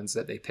random ones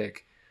that they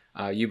pick.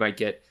 You might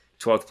get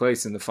 12th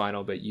place in the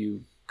final, but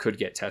you could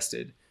get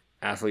tested.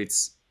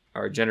 Athletes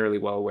are generally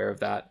well aware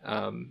of that.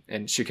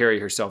 And Sha'Carri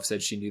herself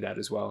said she knew that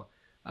as well.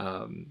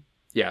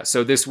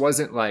 So this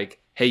wasn't like,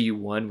 hey, you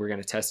won, we're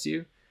going to test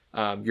you.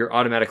 You're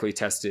automatically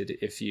tested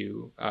if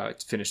you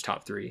finish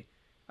top 3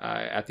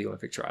 at the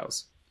Olympic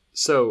trials.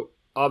 So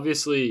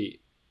obviously,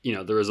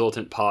 the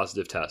resultant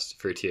positive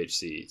test for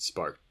THC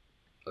sparked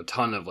a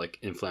ton of like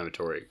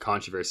inflammatory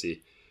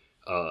controversy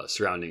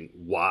surrounding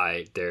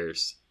why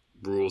there's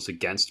rules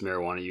against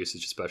marijuana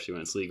usage, especially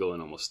when it's legal in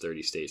almost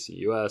 30 states in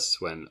the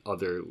US, when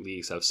other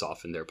leagues have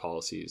softened their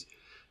policies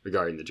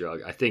regarding the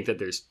drug. I think that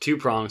there's 2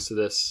 prongs to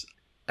this.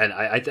 And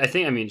I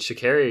think,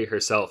 Sha'Carri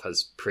herself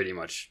has pretty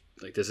much,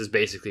 like, this is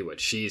basically what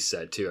she's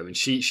said too. I mean,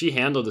 she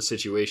handled the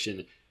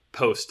situation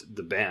post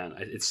the ban.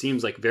 It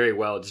seems like very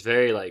well. It's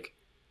very like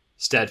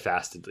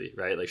steadfastedly,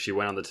 right? Like she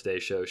went on the Today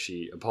Show.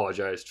 She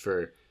apologized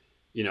for,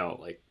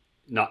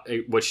 not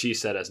what she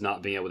said as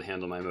not being able to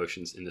handle my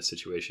emotions in this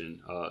situation.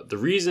 The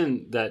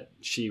reason that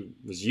she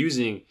was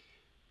using,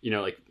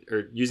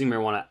 using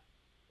marijuana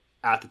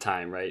at the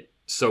time, right,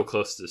 so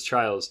close to this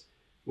trials,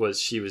 was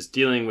she was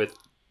dealing with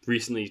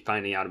recently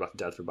finding out about the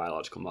death of her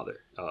biological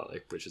mother,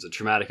 which is a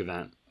traumatic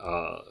event,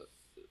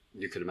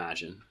 you could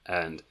imagine,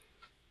 and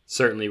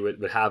certainly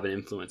would have an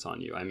influence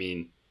on you. I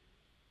mean,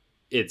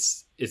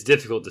 it's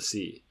difficult to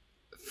see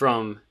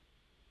from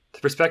the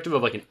perspective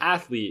of like an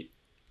athlete.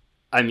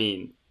 I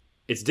mean,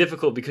 it's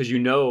difficult because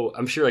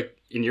I'm sure like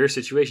in your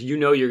situation, you're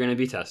going to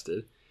be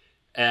tested,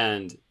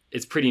 and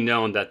it's pretty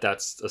known that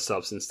that's a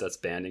substance that's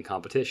banned in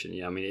competition.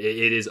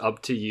 It is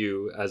up to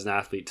you as an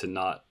athlete to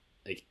not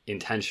like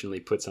intentionally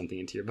put something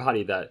into your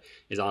body that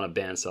is on a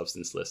banned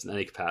substance list in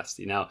any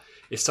capacity. Now,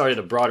 it started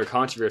a broader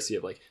controversy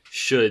of like,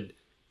 should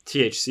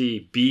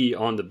THC be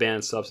on the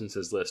banned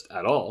substances list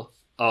at all?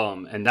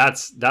 And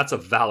that's a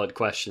valid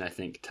question, I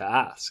think, to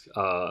ask.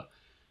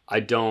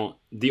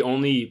 The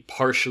only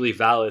partially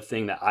valid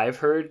thing that I've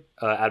heard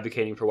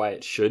advocating for why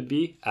it should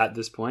be at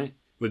this point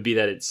would be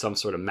that it's some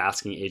sort of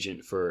masking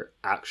agent for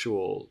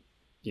actual,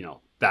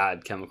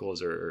 bad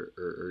chemicals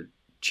or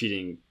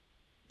cheating,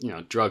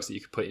 drugs that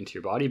you could put into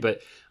your body.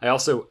 But I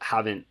also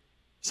haven't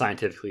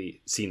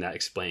scientifically seen that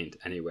explained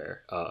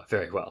anywhere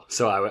very well.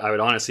 So I would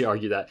honestly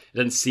argue that it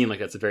doesn't seem like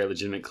that's a very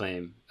legitimate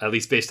claim, at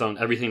least based on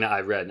everything that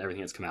I've read and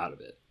everything that's come out of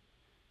it.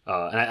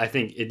 And I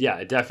think it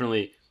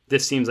definitely,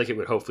 this seems like it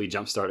would hopefully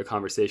jumpstart a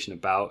conversation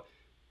about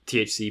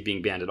THC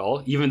being banned at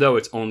all, even though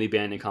it's only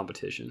banned in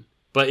competition.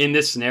 But in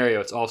this scenario,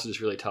 it's also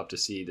just really tough to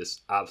see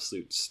this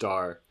absolute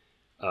star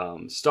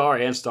in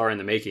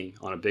the making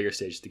on a bigger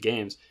stage of the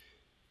games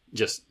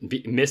just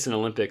miss an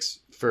Olympics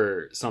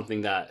for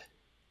something that,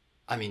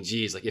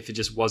 like if it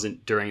just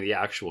wasn't during the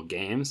actual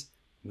games,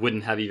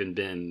 wouldn't have even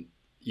been,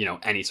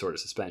 any sort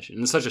of suspension.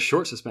 And it's such a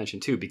short suspension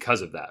too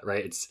because of that,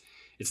 right?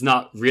 It's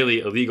not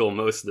really illegal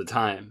most of the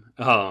time.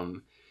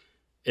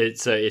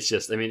 It's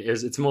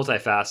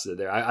multifaceted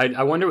there.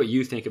 I wonder what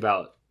you think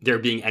about there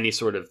being any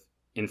sort of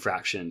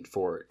infraction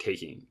for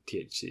taking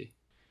THC.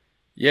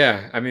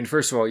 Yeah,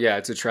 first of all,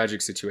 it's a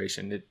tragic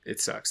situation.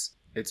 It sucks.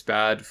 It's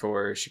bad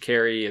for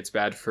Sha'Carri. It's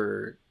bad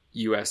for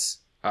U.S.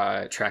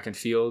 Track and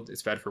field.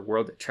 It's bad for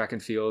world track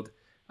and field.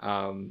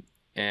 I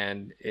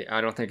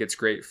don't think it's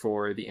great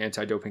for the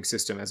anti-doping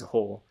system as a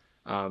whole,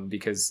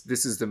 because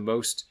this is the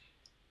most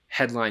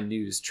headline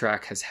news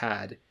track has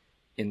had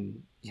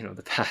in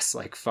the past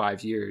like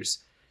 5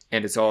 years,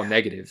 and it's all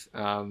negative.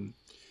 And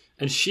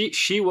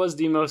she was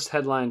the most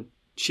headline.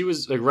 She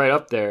was like right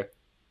up there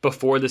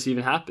before this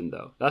even happened,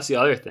 though. That's the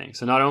other thing.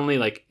 So not only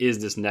like is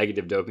this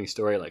negative doping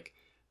story like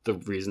the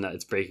reason that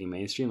it's breaking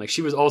mainstream, like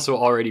she was also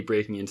already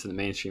breaking into the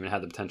mainstream and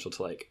had the potential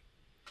to like,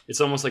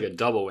 it's almost like a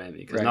double whammy,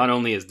 because not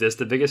only is this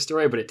the biggest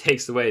story, but it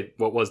takes away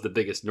what was the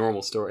biggest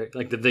normal story,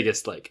 like the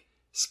biggest like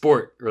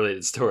sport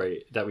related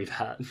story that we've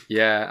had.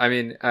 Yeah, I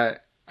mean,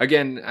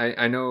 again,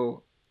 I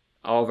know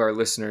all of our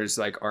listeners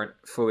like aren't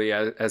fully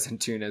as in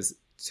tune as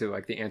to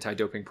like the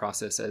anti-doping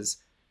process as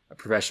a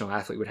professional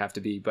athlete would have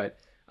to be, but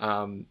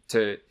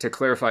to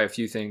clarify a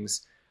few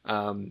things,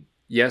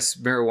 yes,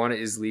 marijuana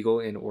is legal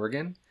in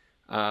Oregon,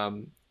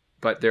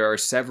 but there are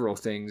several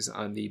things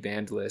on the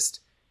banned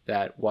list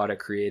that WADA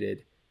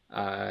created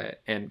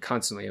and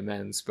constantly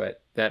amends,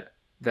 but that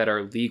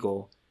are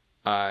legal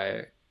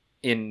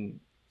in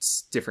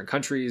different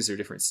countries or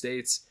different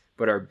states,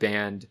 but are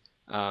banned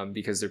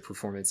because they're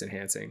performance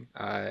enhancing.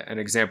 An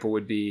example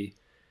would be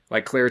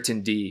like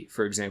Claritin D,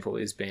 for example,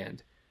 is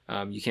banned.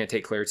 You can't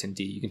take Claritin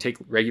D. You can take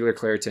regular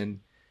Claritin,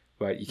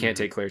 but you can't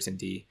take Claritin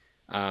D.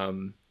 I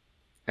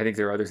think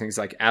there are other things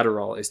like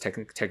Adderall is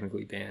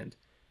technically banned.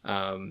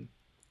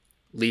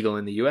 Legal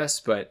in the US,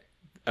 but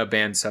a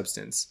banned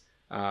substance.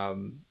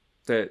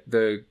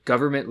 The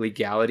government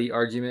legality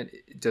argument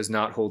does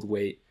not hold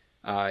weight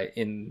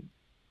in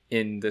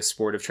the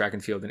sport of track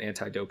and field and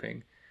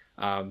anti-doping.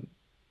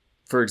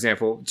 For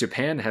example,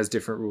 Japan has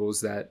different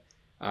rules that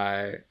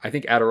I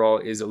think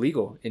Adderall is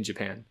illegal in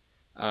Japan.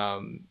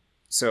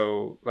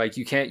 So like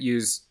you can't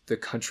use the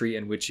country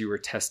in which you were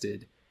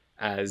tested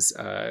as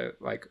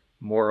like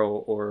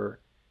moral or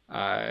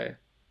I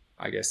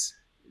guess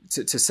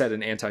to set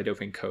an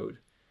anti-doping code.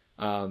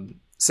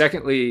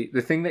 Secondly,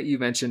 the thing that you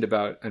mentioned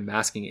about a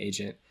masking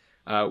agent,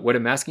 what a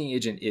masking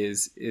agent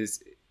is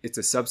it's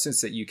a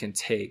substance that you can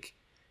take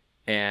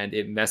and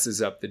it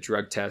messes up the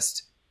drug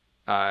test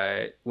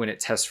when it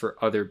tests for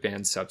other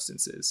banned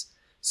substances.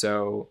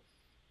 So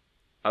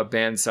a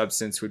banned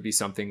substance would be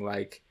something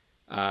like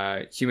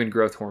human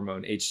growth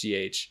hormone,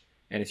 HGH.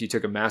 And if you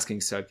took a masking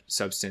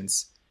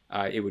substance,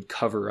 it would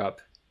cover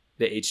up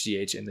the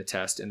HGH in the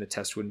test, and the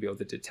test wouldn't be able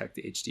to detect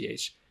the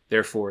HGH.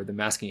 Therefore, the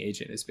masking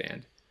agent is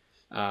banned.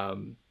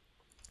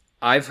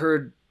 I've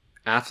heard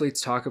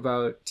athletes talk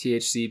about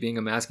THC being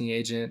a masking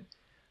agent.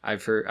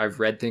 I've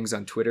read things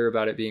on Twitter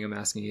about it being a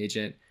masking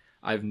agent.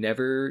 I've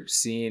never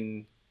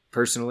seen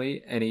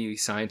personally any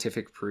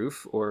scientific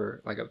proof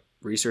or like a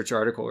research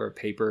article or a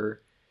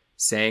paper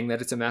saying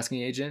that it's a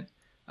masking agent.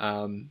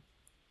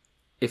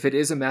 If it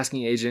is a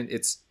masking agent,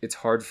 it's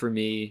hard for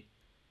me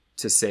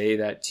to say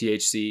that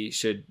THC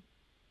should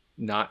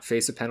not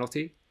face a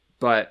penalty,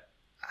 but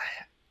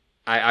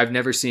I've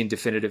never seen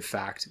definitive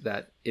fact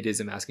that it is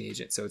a masking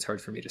agent, so it's hard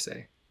for me to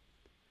say.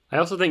 I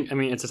also think, I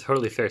mean, it's a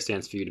totally fair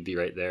stance for you to be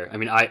right there. I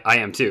mean, I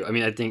am too. I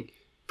mean, I think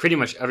pretty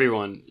much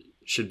everyone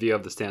should be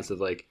of the stance of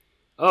like,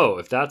 oh,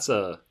 if that's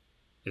a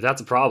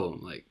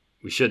problem, like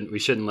we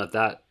shouldn't let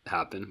that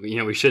happen.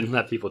 We shouldn't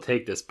let people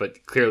take this.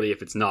 But clearly,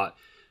 if it's not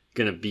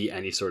going to be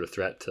any sort of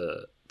threat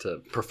to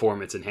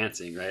performance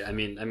enhancing, right? I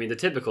mean, the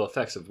typical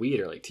effects of weed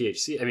are like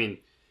THC. I mean,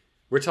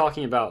 we're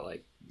talking about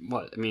like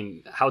what? I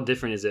mean, how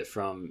different is it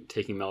from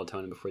taking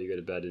melatonin before you go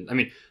to bed? And I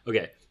mean,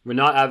 okay, we're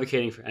not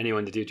advocating for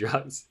anyone to do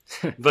drugs,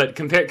 but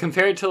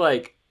compared to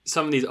like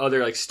some of these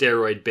other like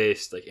steroid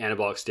based, like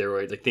anabolic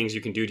steroids, like things you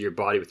can do to your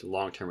body with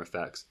long-term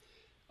effects,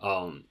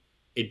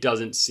 it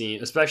doesn't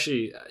seem,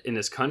 especially in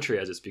this country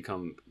as it's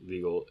become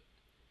legal,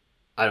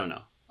 I don't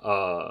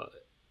know.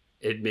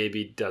 It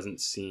maybe doesn't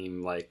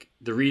seem like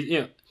the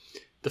reason,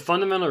 the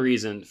fundamental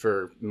reason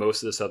for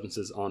most of the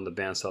substances on the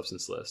banned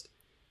substance list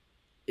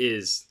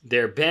is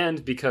they're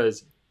banned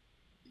because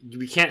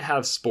we can't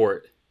have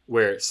sport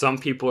where some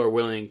people are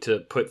willing to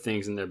put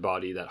things in their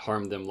body that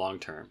harm them long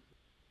term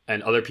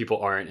and other people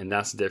aren't, and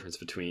that's the difference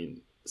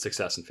between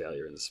success and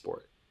failure in the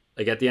sport.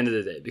 Like at the end of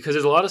the day, because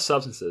there's a lot of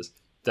substances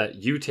that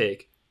you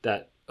take,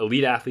 that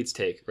elite athletes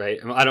take, right?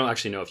 I don't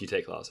actually know if you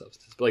take a lot of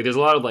substances, but like there's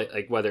a lot of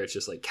like whether it's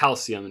just like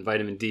calcium and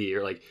vitamin D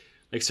or like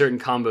certain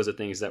combos of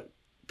things that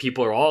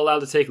people are all allowed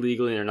to take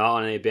legally and are not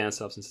on any banned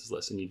substances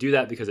list. And you do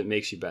that because it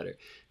makes you better.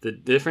 The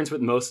difference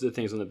with most of the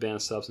things on the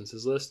banned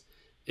substances list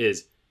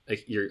is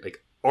like you're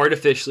like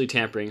artificially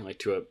tampering like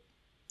to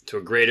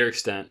a greater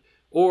extent,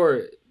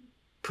 or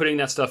putting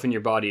that stuff in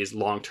your body is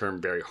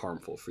long-term very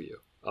harmful for you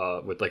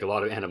with like a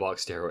lot of anabolic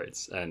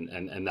steroids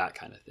and that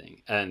kind of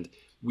thing. And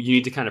you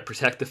need to kind of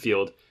protect the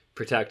field,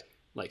 protect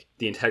like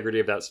the integrity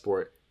of that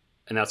sport.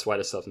 And that's why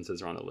the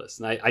substances are on the list.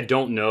 And I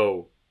don't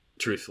know,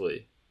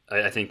 truthfully,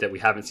 I think that we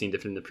haven't seen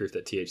definitive proof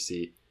that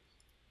THC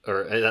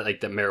or like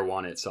that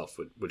marijuana itself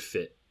would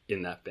fit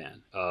in that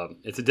ban.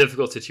 It's a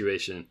difficult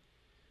situation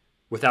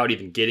without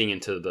even getting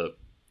into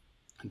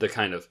the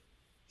kind of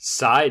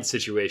side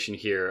situation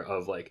here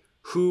of like,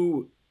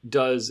 who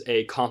does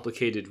a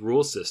complicated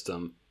rule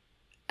system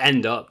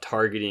end up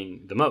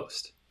targeting the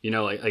most? You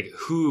know, like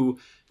who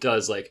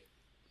does like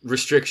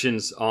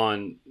restrictions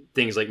on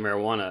things like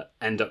marijuana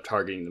end up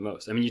targeting the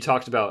most? I mean, you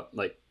talked about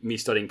like me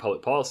studying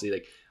public policy.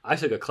 Like I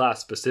took a class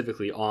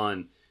specifically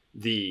on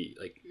the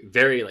like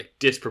very like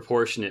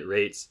disproportionate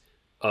rates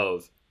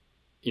of,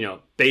 you know,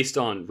 based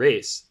on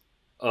race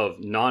of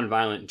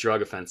nonviolent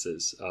drug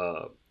offenses,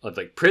 of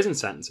like prison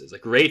sentences,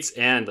 like rates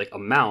and like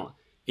amount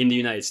in the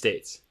United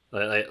States.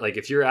 Like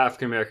if you're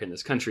African American in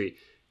this country,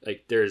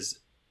 like there's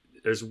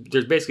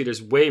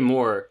way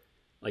more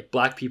like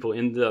black people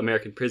in the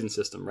American prison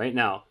system right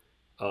now,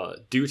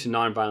 due to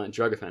nonviolent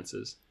drug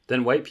offenses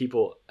than white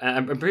people.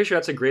 And I'm pretty sure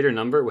that's a greater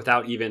number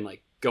without even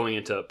like going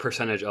into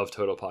percentage of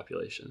total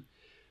population.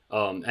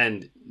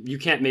 And you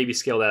can't maybe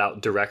scale that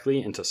out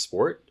directly into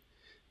sport,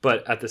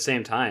 but at the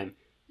same time,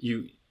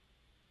 you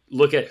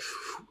look at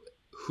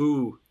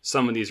who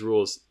some of these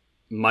rules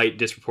might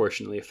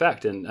disproportionately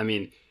affect. And I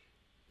mean,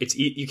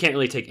 you can't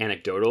really take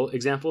anecdotal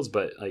examples,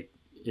 but like,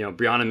 you know,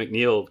 Breonna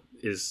McNeil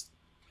is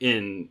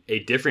in a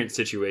different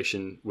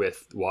situation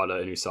with WADA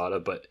and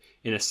USADA, but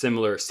in a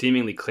similar,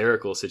 seemingly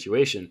clerical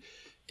situation.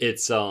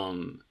 It's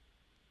not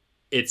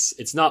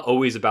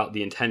always about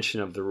the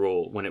intention of the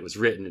rule when it was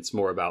written. It's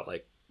more about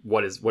like,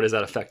 what is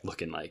that effect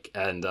looking like?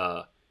 And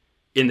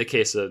in the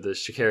case of the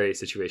Sha'Carri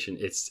situation,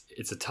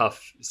 it's a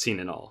tough scene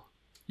and all.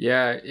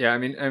 Yeah. I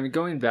mean,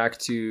 going back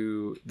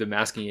to the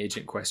masking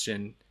agent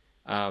question,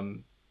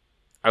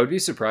 I would be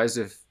surprised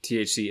if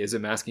THC is a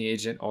masking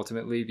agent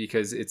ultimately,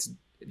 because it's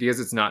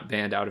not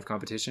banned out of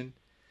competition.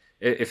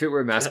 If it were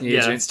a masking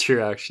agent, that's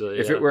true actually.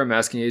 If it were a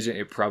masking agent,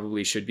 it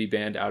probably should be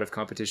banned out of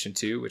competition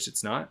too, which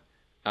it's not.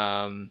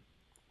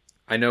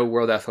 I know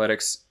World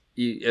Athletics,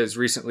 as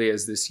recently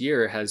as this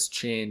year, has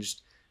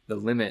changed the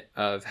limit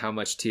of how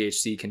much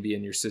THC can be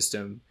in your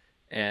system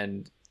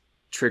and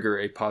trigger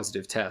a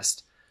positive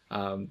test.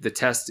 The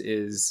test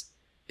is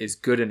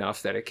good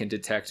enough that it can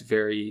detect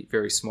very,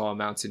 very small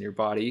amounts in your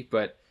body,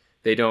 but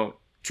they don't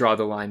draw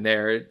the line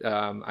there.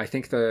 I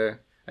think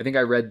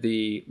I read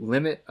the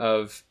limit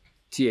of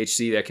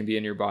THC that can be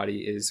in your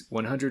body is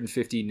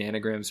 150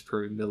 nanograms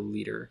per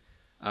milliliter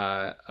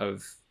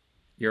of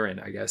urine,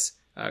 I guess,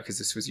 because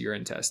this was a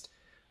urine test,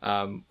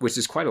 which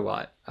is quite a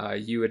lot.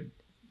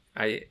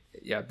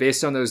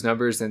 Based on those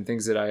numbers and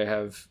things that I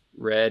have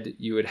read,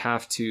 you would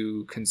have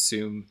to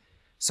consume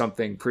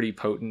something pretty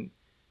potent,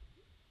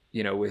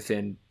 you know,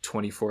 within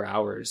 24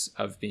 hours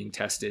of being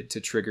tested to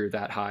trigger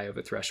that high of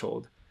a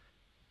threshold.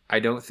 I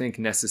don't think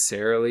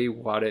necessarily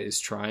WADA is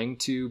trying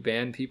to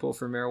ban people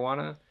from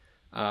marijuana.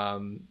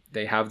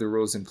 They have the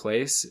rules in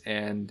place,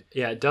 and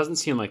yeah, it doesn't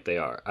seem like they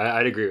are.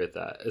 I'd agree with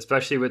that,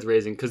 especially with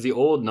raising, because the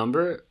old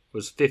number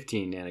was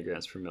 15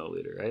 nanograms per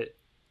milliliter, right?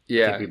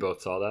 Yeah, I think we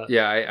both saw that.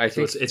 Yeah, I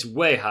think it's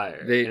way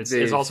higher.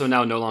 It's also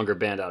now no longer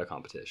banned out of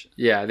competition.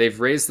 Yeah, they've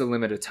raised the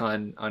limit a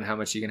ton on how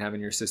much you can have in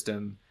your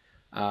system.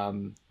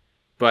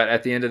 But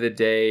at the end of the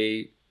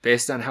day,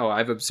 based on how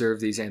I've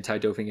observed these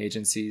anti-doping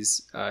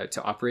agencies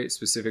to operate,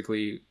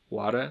 specifically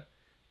WADA,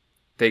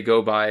 they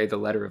go by the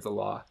letter of the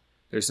law.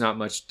 There's not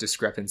much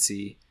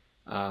discrepancy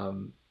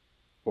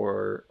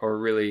or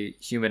really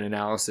human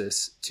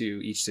analysis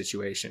to each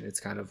situation. It's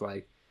kind of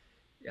like,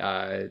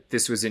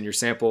 this was in your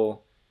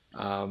sample,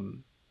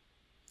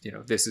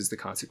 this is the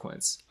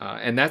consequence.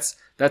 And that's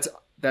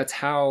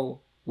how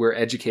we're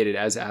educated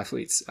as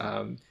athletes.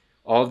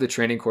 All of the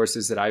training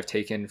courses that I've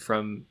taken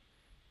from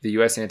the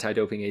U.S.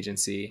 Anti-Doping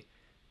Agency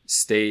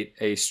state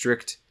a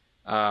strict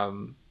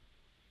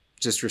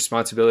just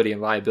responsibility and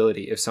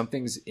liability. If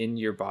something's in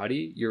your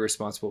body, you're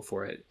responsible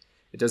for it.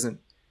 It doesn't,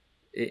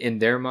 in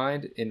their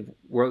mind, in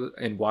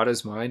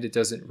WADA's mind, it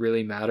doesn't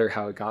really matter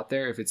how it got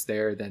there. If it's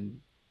there,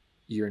 then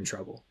you're in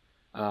trouble.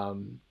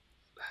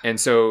 And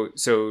so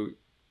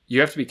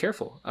you have to be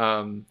careful.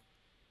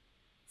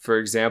 For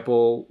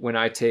example, when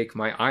I take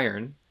my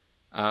iron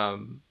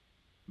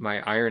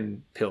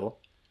pill,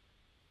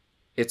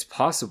 it's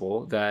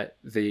possible that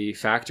the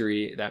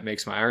factory that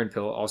makes my iron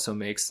pill also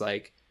makes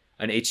like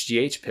an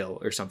HGH pill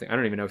or something. I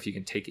don't even know if you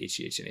can take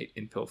HGH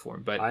in pill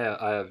form, but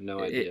I have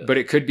no idea. But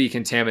it could be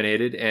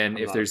contaminated, and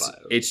if there's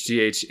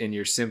HGH in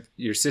your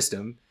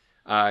system,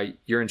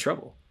 you're in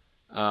trouble.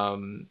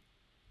 And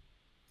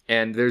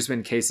there's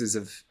been cases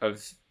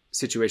of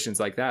situations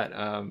like that.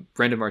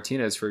 Brenda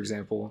Martinez, for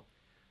example,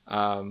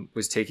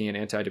 was taking an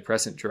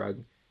antidepressant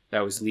drug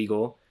that was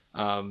legal.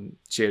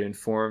 She had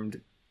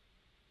informed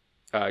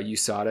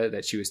USADA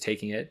that she was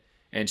taking it,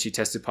 and she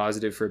tested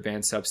positive for a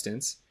banned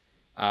substance,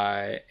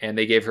 and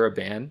they gave her a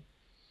ban.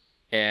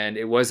 And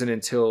it wasn't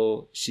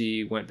until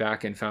she went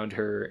back and found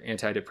her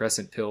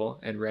antidepressant pill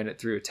and ran it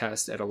through a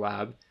test at a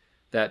lab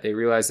that they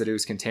realized that it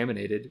was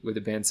contaminated with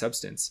a banned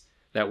substance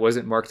that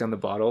wasn't marked on the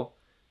bottle.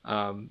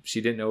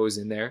 She didn't know it was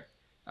in there.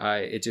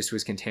 It just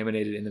was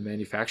contaminated in the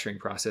manufacturing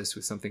process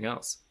with something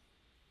else.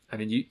 I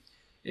mean,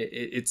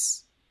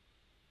 it's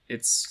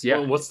yeah.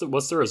 Well,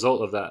 what's the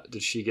result of that?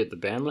 Did she get the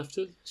ban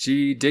lifted?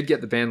 She did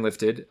get the ban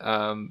lifted,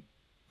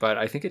 but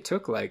I think it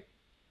took like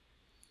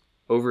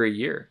over a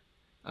year.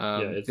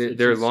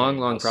 They're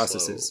long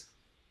processes. Slow.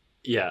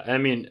 Yeah, I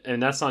mean,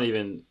 and that's not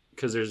even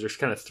because there's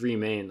kind of three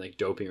main like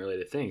doping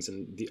related things,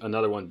 and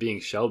another one being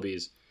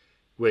Shelby's,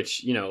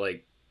 which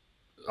like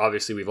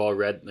obviously we've all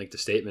read like the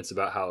statements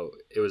about how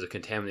it was a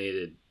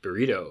contaminated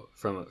burrito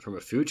from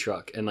a food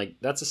truck, and like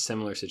that's a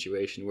similar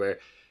situation where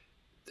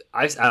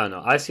I don't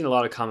know, I've seen a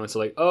lot of comments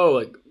like, oh,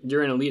 like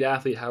you're an elite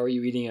athlete, how are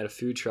you eating at a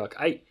food truck?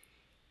 I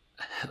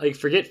like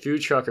forget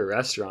food truck or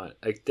restaurant,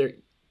 like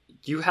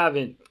you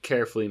haven't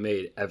carefully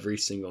made every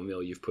single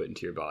meal you've put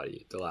into your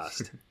body the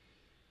last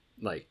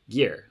like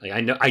year. Like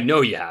I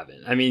know you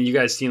haven't. I mean, you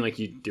guys seem like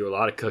you do a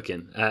lot of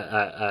cooking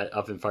at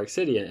up in Park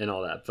City and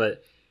all that,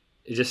 but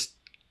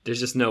there's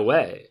just no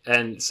way.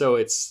 And so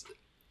it's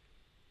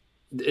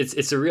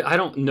a real, I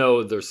don't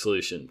know the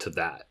solution to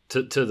that,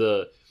 to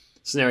the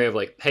scenario of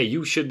like, hey,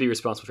 you should be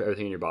responsible for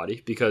everything in your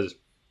body, because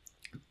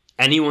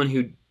anyone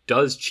who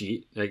does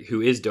cheat, like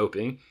who is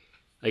doping,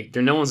 like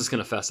no one's just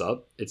going to fess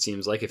up. It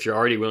seems like if you're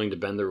already willing to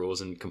bend the rules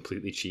and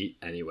completely cheat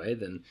anyway,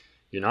 then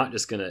you're not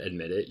just going to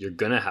admit it. You're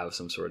going to have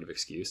some sort of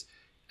excuse.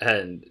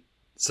 And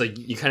so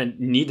you kind of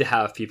need to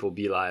have people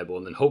be liable.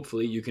 And then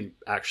hopefully you can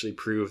actually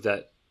prove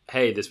that,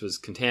 hey, this was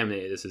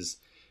contaminated. This is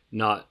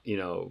not,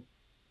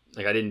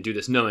 like I didn't do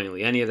this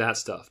knowingly, any of that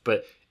stuff.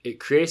 But it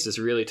creates this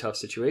really tough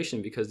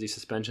situation because these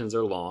suspensions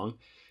are long.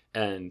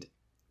 And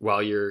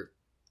while you're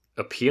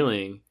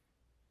appealing,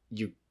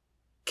 you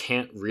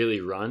can't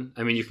really run.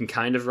 I mean, you can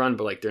kind of run,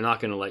 but like they're not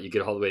going to let you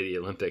get all the way to the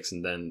Olympics,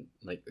 and then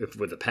like if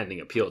with a pending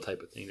appeal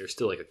type of thing, there's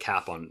still like a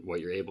cap on what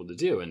you're able to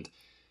do. And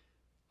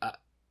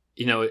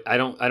I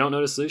don't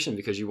know the solution,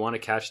 because you want to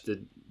catch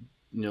the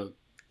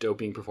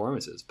doping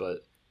performances,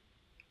 but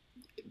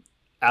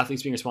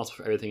athletes being responsible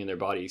for everything in their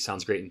body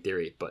sounds great in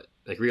theory, but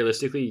like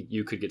realistically,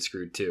 you could get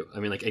screwed too. I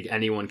mean, like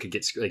anyone could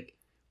get like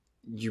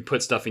you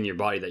put stuff in your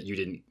body that you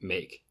didn't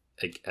make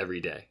like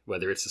every day,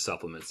 whether it's the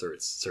supplements or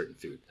it's certain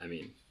food. I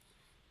mean,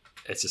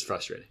 it's just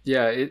frustrating.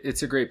 Yeah,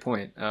 it's a great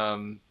point.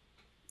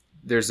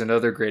 There's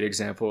another great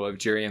example of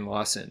Jerian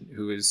Lawson,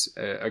 who is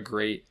a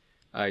great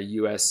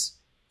U.S.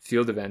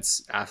 field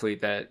events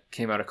athlete that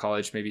came out of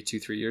college maybe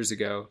 2-3 years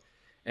ago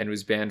and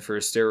was banned for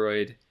a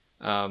steroid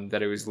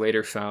that it was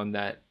later found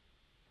that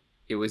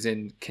it was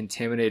in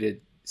contaminated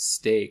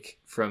steak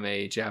from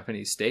a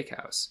Japanese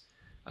steakhouse.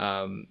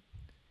 And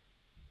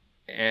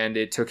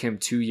it took him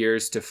 2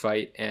 years to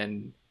fight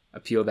and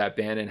appeal that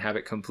ban and have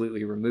it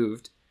completely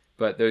removed.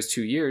 But those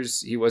 2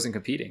 years, he wasn't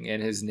competing,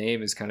 and his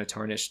name is kind of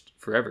tarnished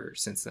forever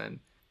since then.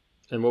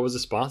 And what was the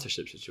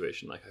sponsorship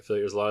situation like? I feel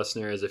like there's a lot of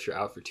scenarios if you're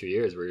out for 2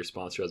 years where your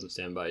sponsor doesn't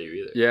stand by you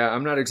either. Yeah,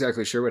 I'm not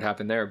exactly sure what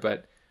happened there,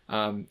 but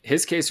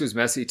his case was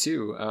messy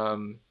too.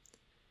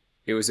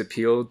 It was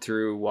appealed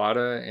through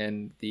WADA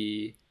and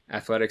the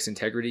Athletics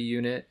Integrity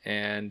Unit,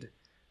 and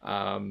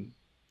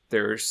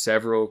there were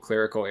several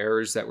clerical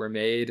errors that were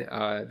made.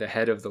 The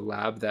head of the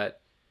lab that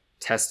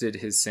tested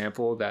his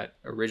sample that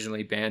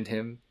originally banned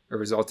him or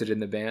resulted in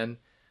the ban,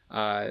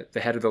 the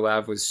head of the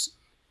lab was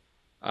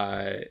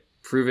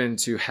proven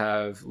to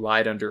have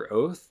lied under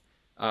oath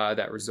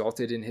that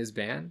resulted in his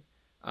ban.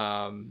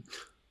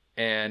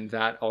 And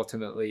that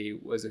ultimately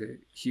was a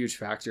huge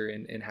factor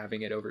in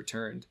having it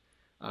overturned.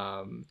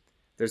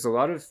 There's a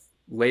lot of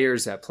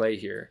layers at play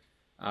here.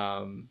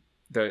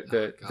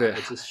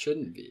 It just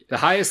shouldn't be. The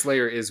highest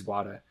layer is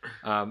WADA,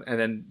 and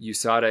then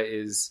USADA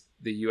is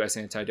the U.S.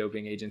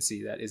 Anti-Doping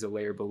Agency that is a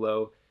layer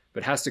below,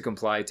 but has to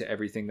comply to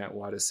everything that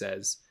WADA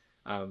says,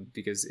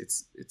 because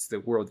it's the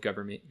world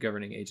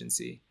governing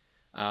agency.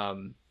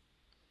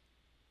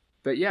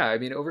 But yeah, I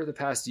mean, over the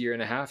past year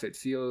and a half, it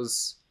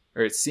seems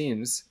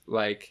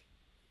like,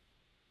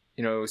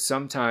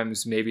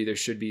 sometimes maybe there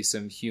should be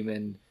some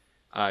human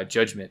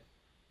judgment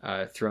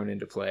thrown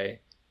into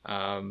play.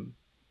 I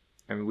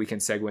mean, we can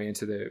segue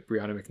into the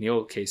Brianna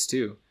McNeil case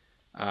too.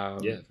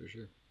 Yeah, for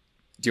sure.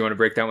 Do you want to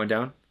break that one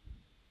down?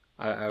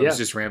 I was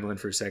just rambling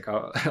for a sec.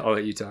 I'll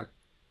let you talk.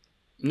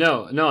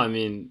 No, I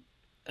mean,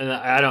 and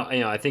I don't,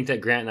 I think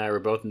that Grant and I were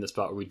both in the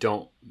spot where we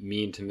don't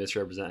mean to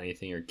misrepresent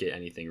anything or get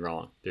anything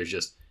wrong. There's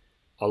just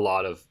a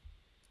lot of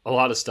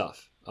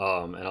stuff,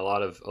 and a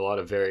lot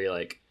of very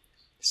like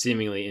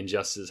seemingly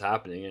injustices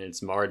happening, and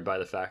it's marred by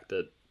the fact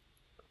that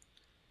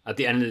at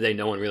the end of the day,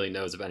 no one really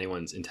knows if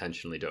anyone's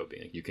intentionally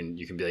doping. Like you can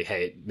be like,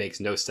 hey, it makes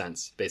no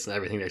sense based on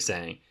everything they're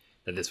saying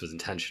that this was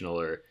intentional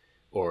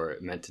or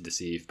meant to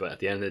deceive. But at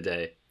the end of the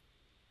day,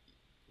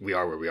 we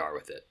are where we are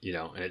with it,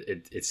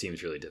 and it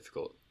seems really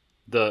difficult.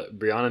 The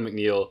Brianna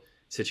McNeil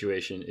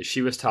situation is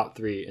she was top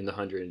 3 in the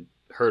 100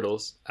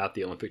 hurdles at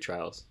the Olympic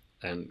trials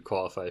and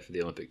qualified for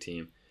the Olympic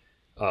team.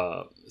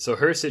 So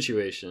her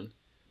situation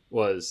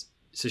was,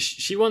 so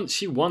she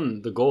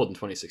won the gold in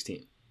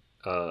 2016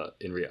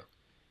 in Rio.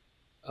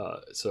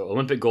 So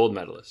Olympic gold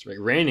medalist, right?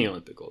 Reigning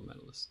Olympic gold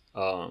medalist.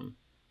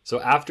 So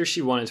after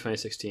she won in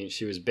 2016,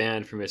 she was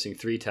banned for missing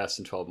 3 tests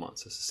in 12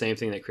 months. It's the same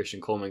thing that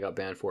Christian Coleman got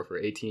banned for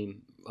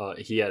 18.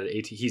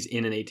 He's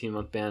in an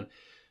 18-month ban.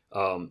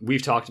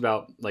 We've talked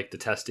about like the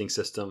testing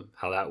system,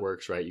 how that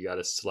works, right? You got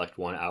to select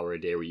 1 hour a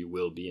day where you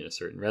will be in a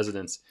certain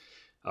residence.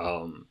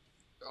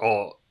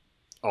 All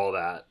all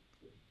that,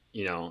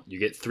 you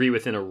get 3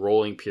 within a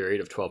rolling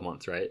period of 12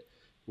 months, right?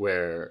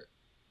 Where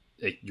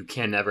you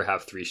can never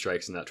have 3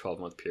 strikes in that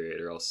 12-month period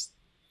or else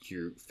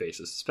you face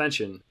a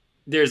suspension.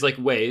 There's like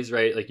ways,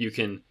 right? Like you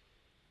can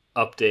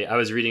update. I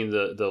was reading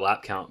the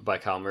lap count by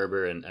Kyle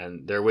Merber,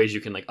 and there are ways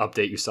you can like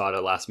update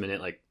USADA last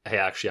minute, like, hey,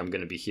 actually I'm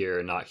going to be here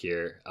or not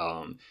here,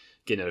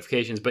 get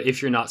notifications. But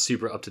if you're not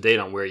super up to date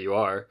on where you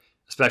are,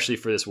 especially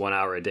for this 1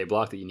 hour a day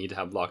block that you need to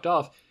have blocked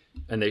off,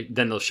 and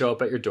then they'll show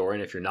up at your door.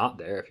 And if you're not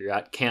there, if you're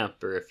at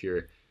camp or if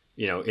you're,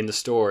 in the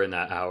store in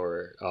that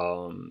hour,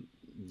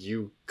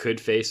 you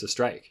could face a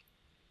strike.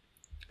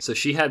 So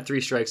she had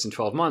 3 strikes in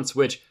 12 months,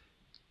 which,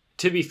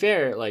 to be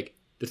fair, like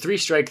the 3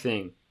 strike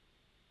thing,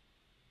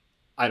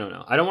 I don't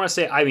know. I don't want to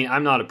say,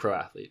 I'm not a pro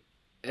athlete.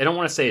 I don't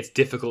want to say it's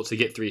difficult to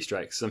get 3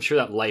 strikes. I'm sure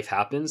that life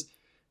happens,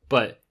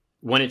 but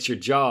when it's your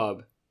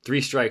job,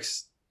 3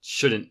 strikes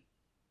shouldn't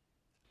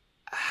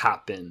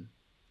happen.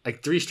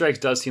 Like 3 strikes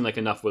does seem like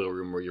enough wiggle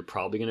room where you're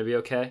probably going to be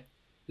okay.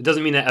 It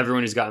doesn't mean that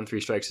everyone who's gotten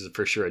 3 strikes is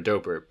for sure a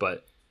doper,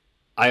 but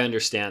I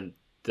understand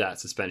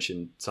that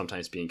suspension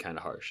sometimes being kind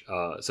of harsh.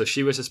 So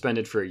she was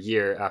suspended for a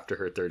year after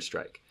her 3rd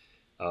strike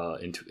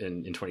in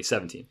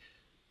 2017.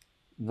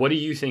 What do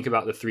you think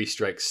about the 3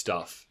 strike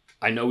stuff?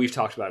 I know we've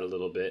talked about it a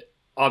little bit,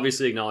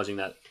 obviously acknowledging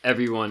that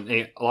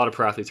a lot of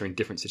pro athletes are in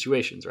different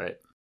situations, right?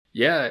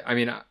 Yeah,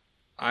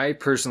 I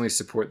personally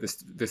support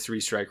the 3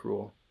 strike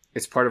rule.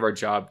 It's part of our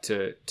job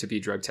to be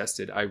drug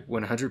tested. I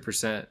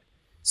 100%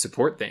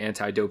 support the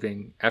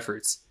anti-doping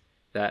efforts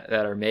that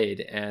are made.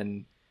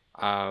 And,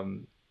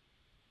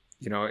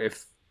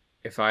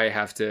 if I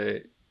have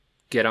to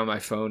get on my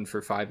phone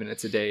for 5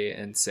 minutes a day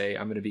and say,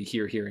 I'm going to be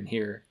here, here, and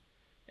here,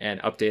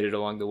 and update it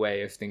along the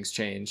way if things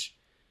change,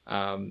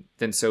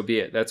 then so be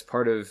it. That's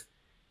part of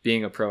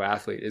being a pro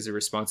athlete, is a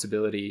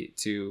responsibility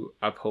to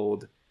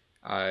uphold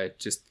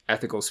just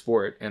ethical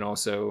sport, and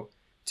also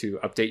to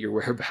update your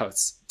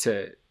whereabouts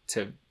to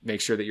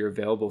make sure that you're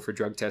available for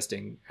drug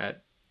testing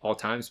at all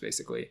times,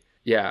 basically.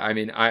 Yeah,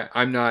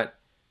 I'm not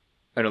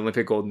an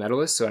Olympic gold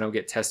medalist, so I don't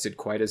get tested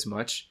quite as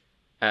much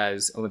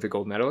as Olympic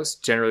gold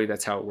medalists. Generally,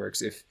 that's how it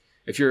works.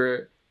 If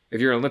you're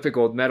an Olympic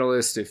gold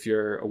medalist, if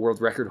you're a world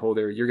record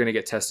holder, you're going to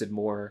get tested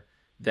more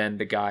than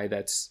the guy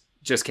that's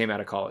just came out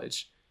of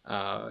college,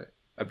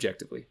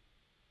 objectively.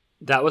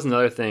 That was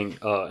another thing,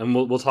 and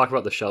we'll talk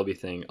about the Shelby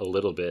thing a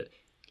little bit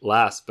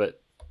last,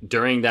 but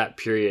during that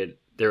period,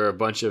 there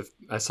were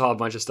I saw a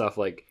bunch of stuff,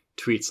 like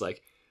tweets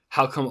like,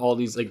 how come all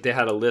these, like they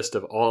had a list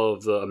of all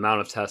of the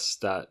amount of tests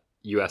that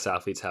US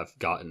athletes have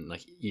gotten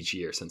like each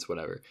year since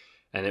whatever.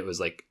 And it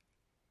was like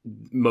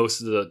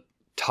most of the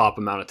top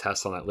amount of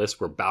tests on that list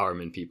were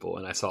Bowerman people.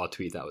 And I saw a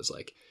tweet that was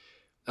like,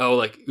 oh,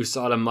 like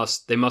USADA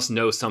must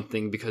know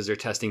something because they're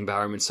testing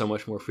Bowerman so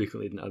much more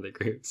frequently than other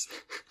groups.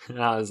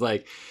 And I was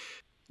like,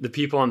 the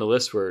people on the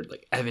list were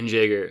like Evan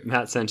Jager,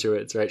 Matt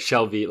Centrowitz, right?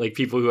 Shelby, like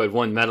people who had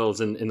won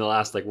medals in the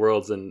last like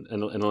worlds and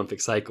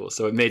Olympic cycles.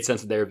 So it made sense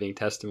that they were being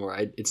tested more.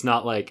 It's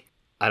not like,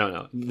 I don't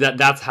know,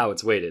 that's how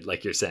it's weighted.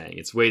 Like you're saying,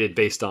 it's weighted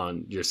based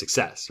on your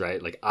success,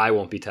 right? Like I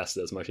won't be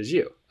tested as much as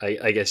you.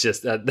 I guess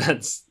just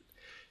that's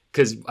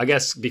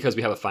because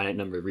we have a finite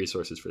number of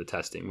resources for the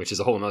testing, which is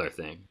a whole nother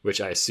thing,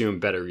 which I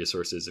assume better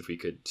resources, if we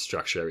could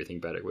structure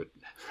everything better, would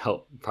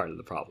help part of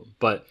the problem.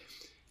 But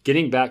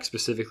getting back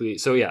specifically,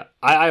 so yeah,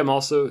 I am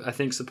also, I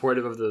think,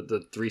 supportive of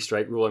the 3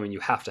 strike rule. I mean,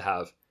 you have to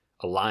have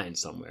a line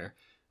somewhere,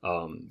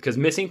 because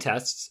missing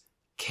tests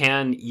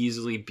can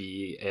easily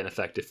be an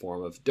effective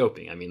form of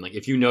doping. I mean, like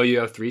if you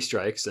have 3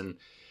 strikes, and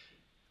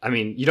I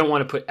mean, you don't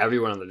want to put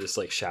everyone under this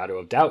like shadow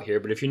of doubt here,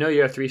 but if you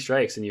have 3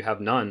 strikes and you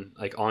have none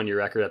like on your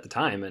record at the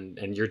time,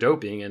 and you're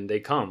doping and they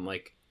come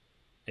like,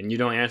 and you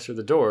don't answer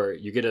the door,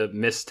 you get a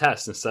missed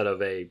test instead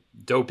of a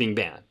doping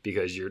ban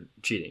because you're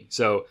cheating.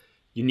 So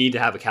you need to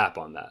have a cap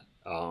on that.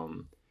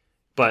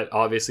 But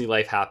obviously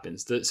life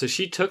happens. So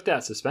she took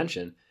that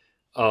suspension.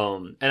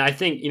 And I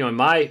think,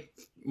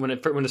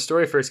 when the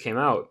story first came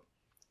out,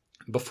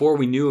 before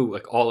we knew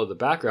like all of the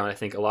background, I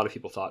think a lot of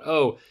people thought,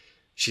 oh,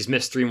 she's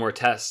missed 3 more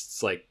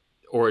tests, like,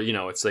 or,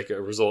 it's like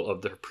a result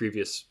of the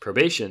previous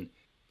probation.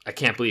 I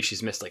can't believe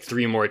she's missed like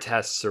 3 more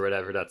tests or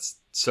whatever.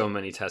 That's so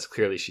many tests.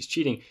 Clearly she's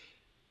cheating.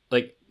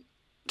 Like,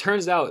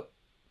 turns out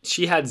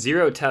she had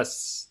 0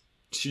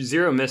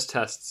 missed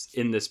tests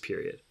in this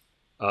period.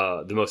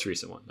 The most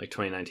recent one, like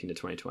 2019 to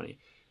 2020.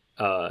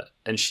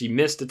 And she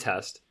missed a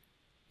test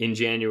in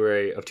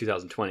January of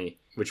 2020,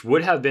 which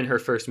would have been her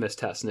first missed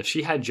test. And if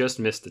she had just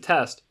missed the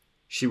test,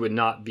 she would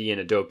not be in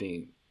a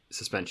doping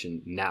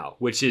suspension now,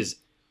 which is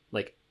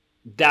like,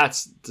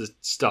 that's the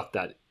stuff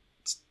that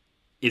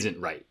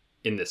isn't right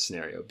in this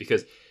scenario,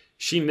 because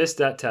she missed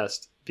that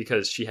test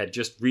because she had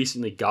just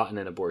recently gotten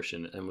an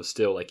abortion and was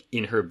still like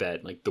in her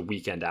bed, like the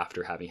weekend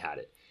after having had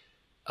it.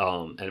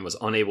 And was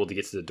unable to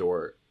get to the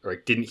door, or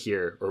didn't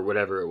hear, or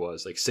whatever it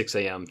was, like 6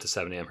 a.m. to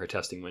 7 a.m. her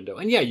testing window.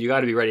 And yeah, you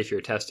got to be ready for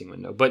your testing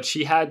window. But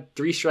she had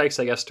 3 strikes,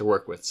 I guess, to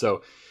work with.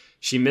 So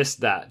she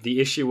missed that. The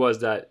issue was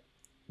that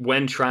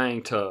when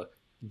trying to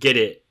get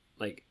it,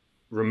 like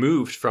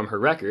removed from her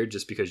record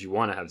just because you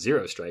want to have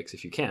 0 strikes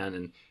if you can,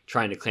 and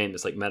trying to claim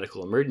this like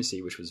medical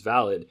emergency, which was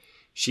valid.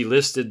 She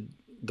listed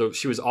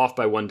she was off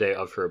by 1 day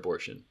of her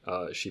abortion.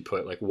 She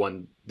put like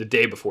the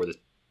day before the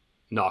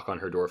knock on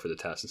her door for the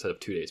test instead of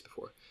 2 days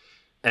before.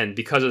 And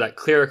because of that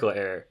clerical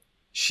error,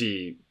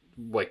 she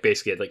like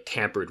basically had like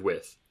tampered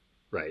with,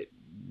 right,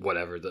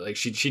 whatever,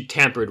 she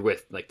tampered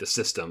with like the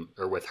system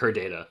or with her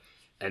data.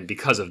 And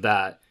because of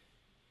that,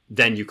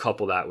 then you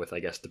couple that with, I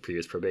guess, the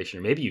previous probation,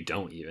 or maybe you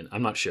don't even,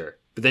 I'm not sure.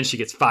 But then she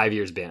gets 5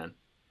 years ban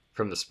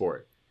from the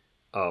sport.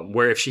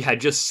 Where if she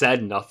had just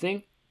said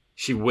nothing,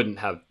 she wouldn't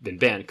have been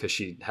banned because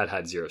she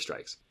had 0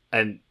 strikes.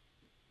 And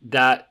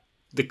that,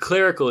 the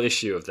clerical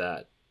issue of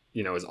that,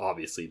 you know, is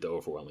obviously the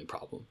overwhelming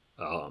problem.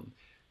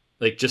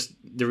 Like just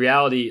the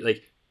reality,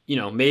 like, you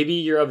know, maybe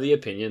you're of the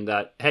opinion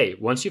that, hey,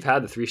 once you've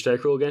had the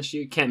 3-strike rule against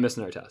you, you can't miss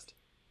another test.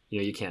 You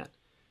know, you can't.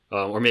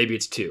 Or maybe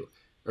it's 2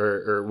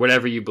 or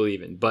whatever you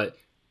believe in. But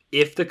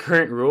if the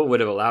current rule would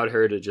have allowed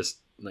her to just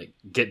like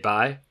get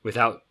by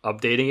without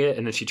updating it,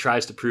 and then she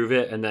tries to prove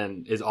it and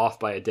then is off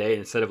by a day,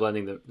 instead of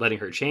letting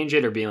her change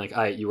it or being like,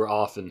 all right, you were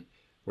off and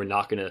we're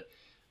not gonna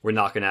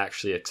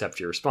actually accept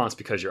your response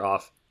because you're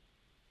off,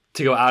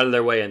 to go out of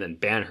their way and then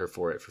ban her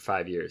for it for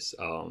 5 years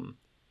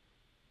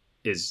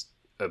is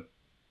a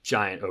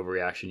giant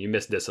overreaction. You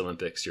miss this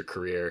Olympics, your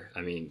career,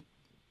 I mean,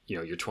 you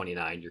know, you're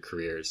 29, your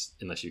career is,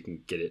 unless you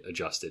can get it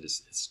adjusted,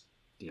 is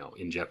you know,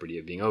 in jeopardy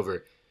of being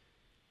over.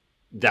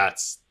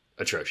 That's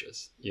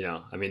atrocious. You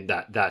know, I mean,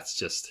 that's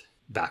just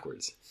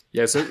backwards.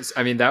 Yeah. So,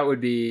 I mean, that would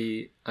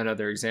be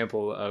another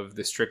example of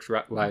the strict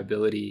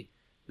liability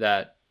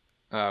that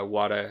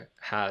WADA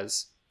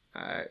has.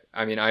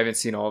 I mean, I haven't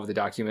seen all of the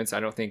documents.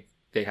 I don't think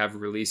they have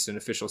released an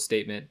official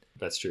statement.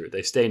 That's true.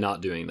 They stay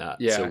not doing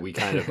that. Yeah. So we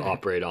kind of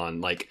operate on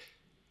like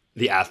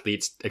the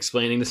athletes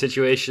explaining the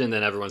situation, and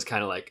then everyone's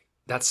kind of like,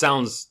 that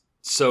sounds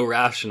so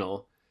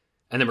rational.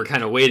 And then we're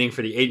kind of waiting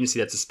for the agency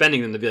that's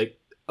suspending them to be like,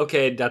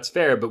 okay, that's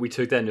fair, but we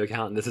took that into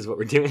account and this is what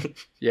we're doing.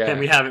 Yeah. And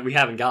we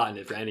haven't gotten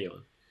it for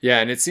anyone. Yeah.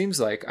 And it seems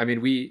like, I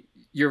mean,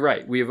 you're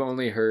right. We have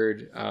only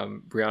heard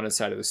Brianna's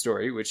side of the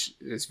story, which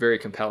is very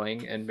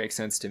compelling and makes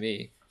sense to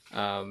me.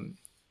 And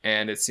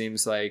it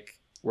seems like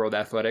World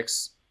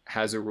Athletics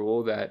has a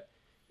rule that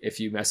if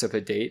you mess up a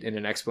date in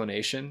an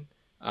explanation,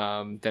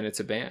 then it's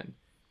a ban.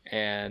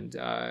 And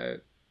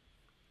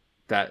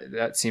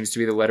that seems to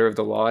be the letter of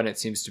the law, and it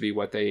seems to be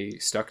what they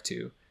stuck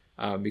to,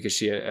 because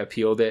she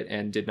appealed it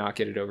and did not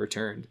get it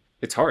overturned.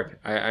 It's hard.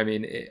 I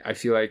mean, I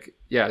feel like,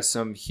 yeah,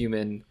 some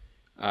human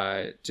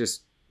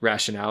just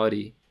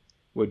rationality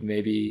would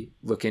maybe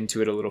look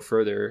into it a little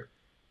further,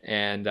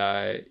 and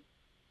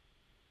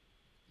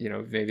you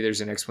know, maybe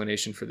there's an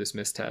explanation for this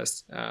missed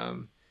test.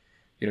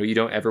 You know, you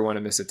don't ever want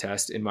to miss a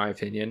test, in my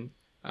opinion.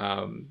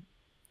 I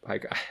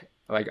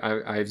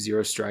have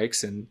 0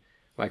 strikes, and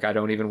like, I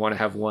don't even want to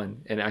have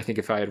 1. And I think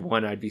if I had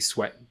 1, I'd be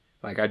sweating.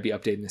 Like, I'd be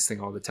updating this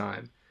thing all the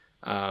time.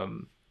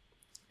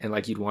 And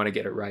like, you'd want to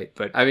get it right.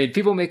 But I mean,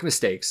 people make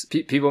mistakes.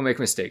 People make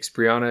mistakes.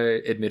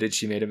 Brianna admitted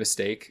she made a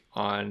mistake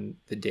on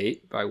the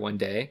date by 1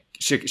 day.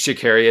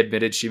 Sha'Carri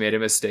admitted she made a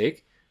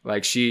mistake.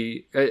 Like,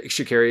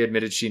 Sha'Carri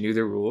admitted she knew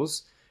the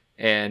rules,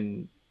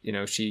 and, you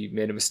know, she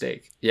made a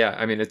mistake. Yeah.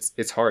 I mean,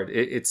 it's hard.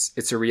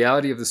 It's a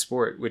reality of the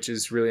sport, which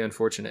is really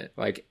unfortunate.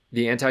 Like,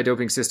 the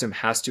anti-doping system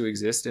has to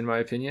exist, in my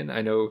opinion.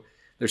 I know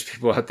there's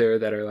people out there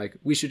that are like,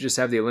 we should just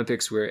have the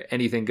Olympics where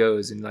anything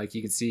goes, and like,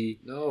 you can see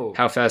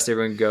how fast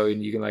everyone can go,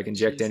 and you can like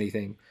inject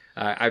anything.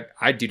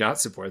 I do not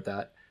support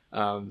that.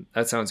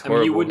 That sounds horrible. I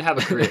mean, you wouldn't have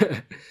a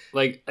career.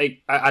 Like,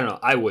 I don't know.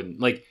 I wouldn't.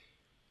 Like,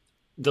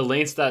 the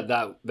lengths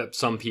that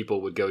some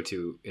people would go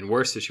to in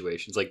worse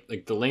situations,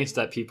 like the lengths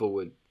that people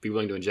would be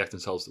willing to inject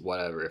themselves with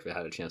whatever if it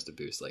had a chance to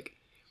boost, like,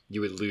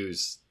 you would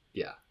lose.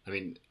 Yeah. I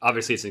mean,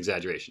 obviously it's an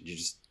exaggeration. You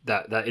just,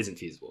 that isn't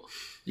feasible.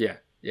 Yeah.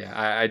 Yeah.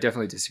 I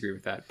definitely disagree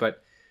with that.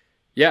 But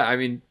yeah, I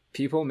mean,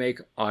 people make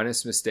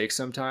honest mistakes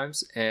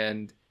sometimes.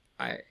 And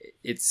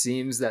it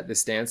seems that the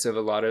stance of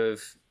a lot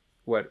of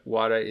what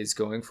WADA is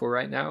going for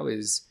right now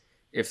is,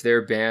 if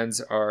their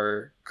bans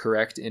are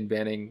correct in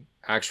banning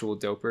actual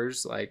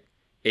dopers, like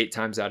 8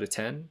 times out of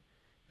 10,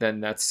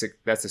 then that's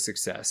a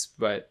success.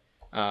 But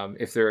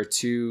if there are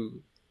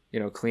 2, you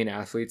know, clean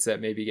athletes that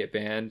maybe get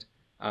banned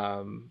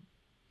on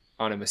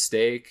a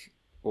mistake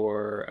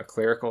or a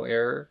clerical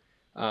error,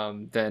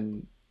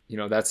 then, you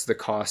know, that's the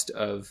cost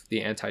of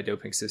the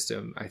anti-doping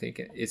system. I think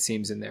it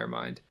seems in their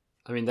mind.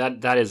 I mean,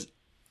 that is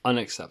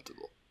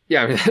unacceptable.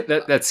 Yeah, I mean,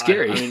 that's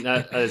scary. I mean,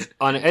 that is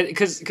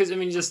because I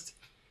mean, just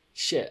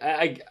shit.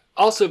 I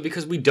also,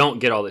 because we don't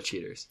get all the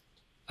cheaters.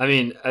 I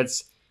mean,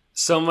 it's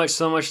so much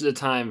of the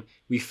time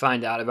we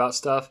find out about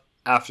stuff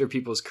after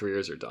people's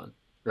careers are done,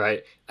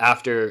 right?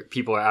 After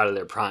people are out of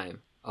their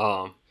prime.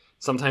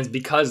 Sometimes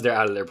because they're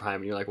out of their prime,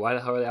 and you're like, why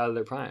the hell are they out of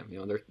their prime? You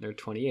know, they're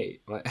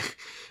 28.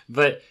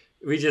 But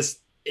we just,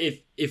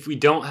 if we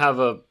don't have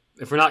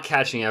if we're not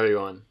catching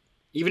everyone,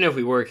 even if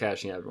we were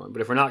catching everyone,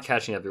 but if we're not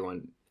catching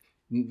everyone,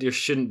 there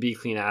shouldn't be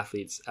clean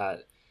athletes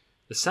at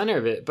the center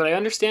of it. But I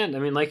understand. I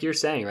mean, like you're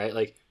saying, right?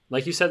 Like,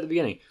 like you said at the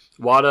beginning,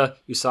 WADA,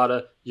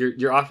 USADA,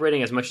 you're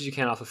operating as much as you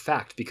can off of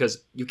fact,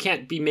 because you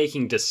can't be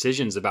making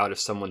decisions about if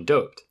someone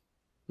doped.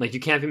 Like, you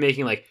can't be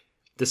making like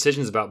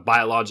decisions about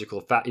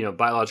biological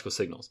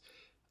signals.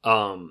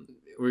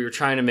 We were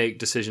trying to make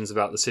decisions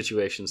about the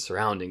situations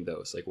surrounding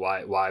those. Like,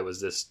 why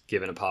was this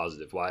given a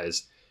positive? Why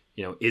is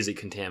it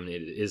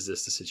contaminated? Is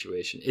this the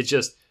situation? It's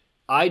just,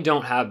 I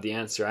don't have the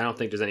answer. I don't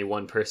think there's any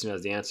one person who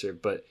has the answer,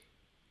 but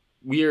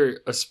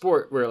we're a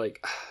sport where,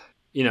 like,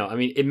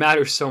 it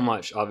matters so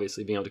much,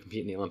 obviously, being able to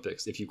compete in the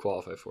Olympics if you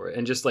qualify for it.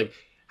 And just like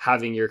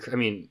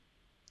having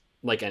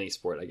like any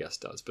sport, I guess,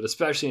 does, but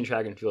especially in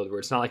track and field, where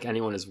it's not like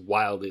anyone is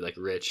wildly like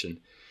rich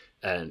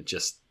and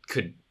just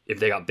could, if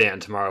they got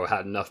banned tomorrow,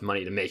 had enough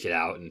money to make it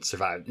out and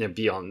survive,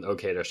 be on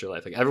okay the rest of their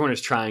life. Like, everyone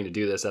is trying to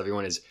do this.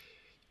 Everyone is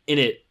in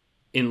it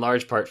in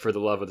large part for the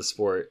love of the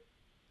sport.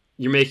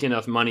 You're making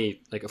enough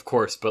money, like, of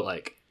course, but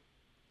like,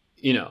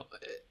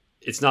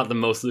 it's not the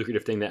most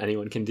lucrative thing that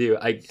anyone can do.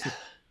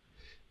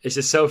 It's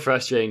just so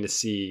frustrating to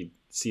see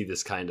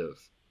this kind of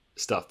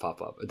stuff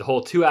pop up. The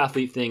whole 2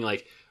 athlete thing,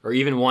 like, or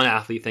even 1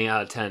 athlete thing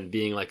out of 10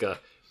 being like a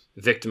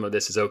victim of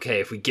this is okay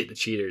if we get the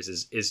cheaters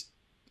is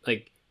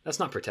like, that's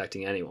not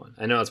protecting anyone.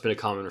 I know it's been a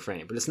common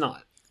refrain, but it's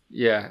not.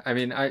 Yeah, I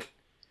mean,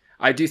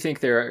 I do think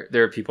there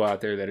are people out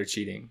there that are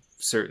cheating,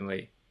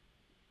 certainly.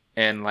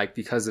 And like,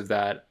 because of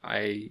that,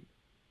 I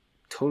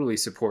totally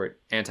support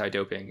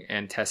anti-doping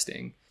and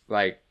testing.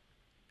 Like,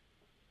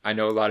 I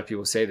know a lot of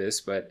people say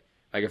this, but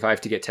like, if I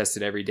have to get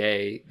tested every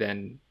day,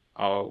 then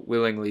I'll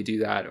willingly do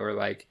that. Or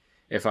like,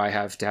 if I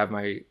have to have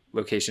my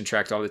location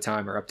tracked all the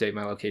time or update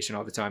my location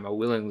all the time, I'll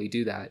willingly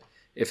do that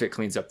if it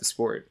cleans up the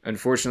sport.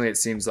 Unfortunately, it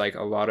seems like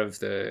a lot of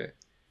the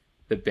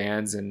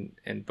bans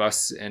and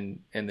busts and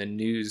the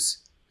news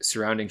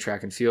surrounding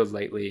track and field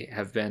lately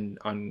have been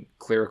on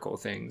clerical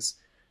things,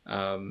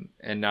 and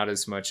not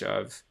as much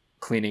of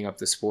cleaning up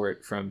the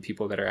sport from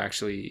people that are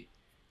actually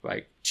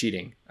like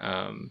cheating.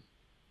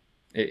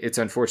 It's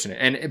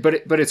unfortunate,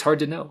 but it's hard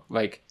to know.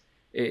 Like,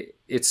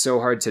 it's so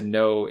hard to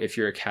know if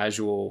you're a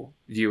casual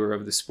viewer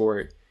of the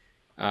sport.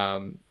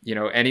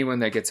 Anyone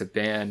that gets a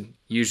ban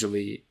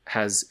usually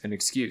has an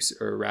excuse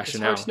or a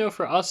rationale. It's hard to know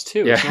for us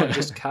too. Yeah. It's not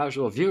just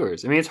casual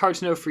viewers. I mean, it's hard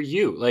to know for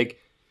you. Like,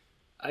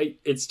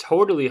 it's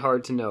totally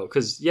hard to know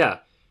because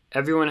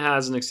everyone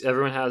has an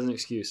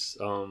excuse.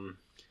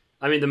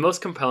 I mean, the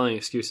most compelling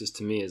excuses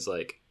to me is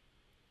like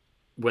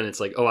when it's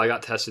like, oh, I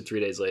got tested 3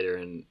 days later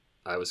and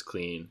I was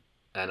clean,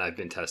 and I've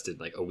been tested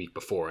like a week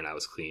before and I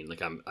was clean.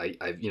 Like,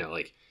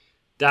 like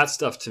that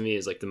stuff to me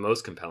is like the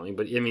most compelling.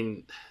 But I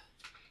mean,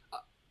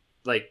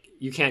 like,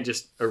 you can't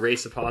just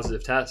erase a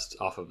positive test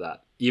off of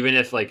that. Even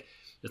if like,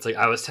 it's like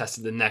I was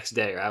tested the next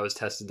day or I was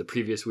tested the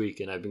previous week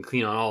and I've been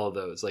clean on all of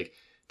those. Like,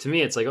 to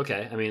me, it's like,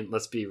 okay, I mean,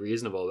 let's be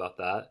reasonable about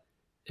that.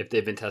 If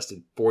they've been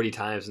tested 40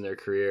 times in their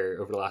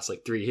career over the last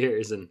like 3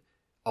 years and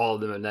all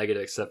of them are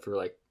negative except for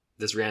like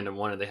this random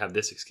one and they have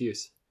this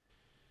excuse.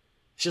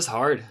 It's just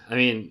hard. I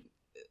mean,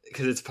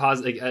 because it's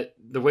positive, like,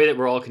 the way that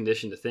we're all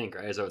conditioned to think,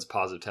 right? As though it's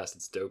positive test,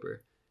 it's doper.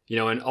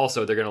 And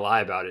also they're going to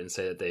lie about it and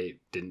say that they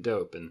didn't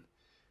dope. And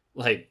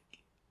like,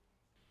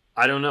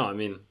 I don't know. I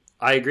mean,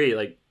 I agree.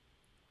 Like,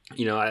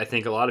 I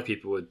think a lot of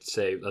people would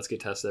say, let's get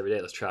tested every day.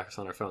 Let's track us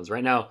on our phones.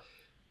 Right now,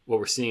 what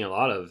we're seeing a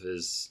lot of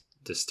is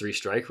this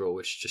 3-strike rule,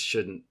 which just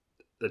shouldn't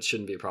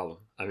be a problem.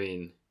 I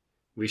mean,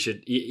 we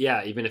should,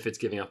 even if it's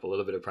giving up a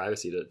little bit of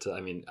privacy to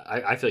I mean,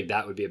 I feel like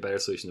that would be a better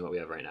solution than what we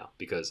have right now,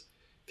 because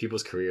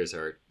people's careers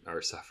are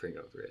suffering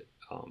over it.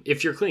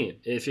 If you're clean,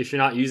 if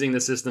you're not using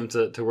the system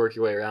to work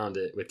your way around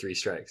it with 3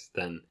 strikes,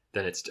 then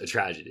it's a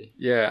tragedy.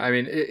 Yeah, I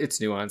mean, it's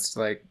nuanced.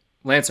 Like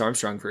Lance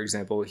Armstrong, for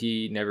example,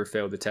 he never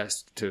failed the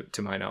test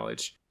to my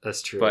knowledge.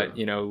 That's true. But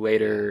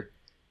later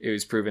it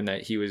was proven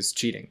that he was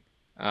cheating,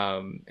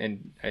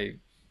 and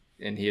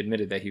he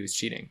admitted that he was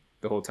cheating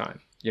the whole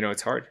time.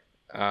 It's hard.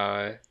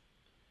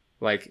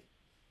 Like,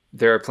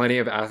 there are plenty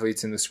of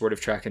athletes in the sport of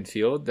track and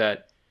field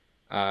that,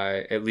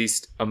 at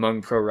least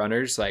among pro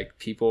runners, like,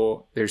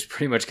 there's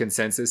pretty much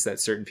consensus that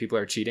certain people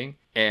are cheating.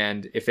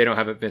 And if they don't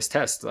have a missed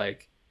test,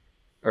 like,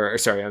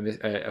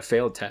 a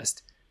failed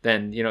test,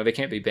 then, they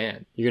can't be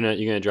banned. You're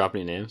gonna drop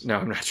any names? No,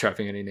 I'm not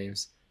dropping any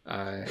names.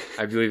 I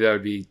believe that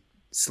would be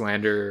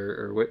slander,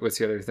 or what's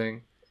the other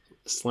thing?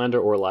 Slander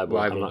or libel.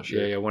 I'm not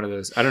sure. Yeah, one of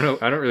those. I don't know.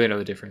 I don't really know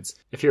the difference.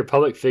 If you're a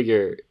public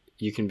figure,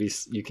 you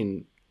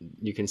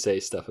can say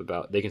stuff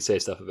about, they can say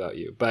stuff about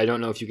you, but I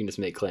don't know if you can just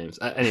make claims.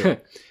 Anyway,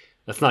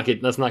 let's not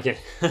get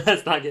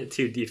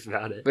too deep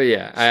about it. But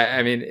yeah,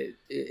 I mean,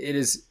 it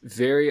is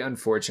very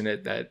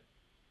unfortunate that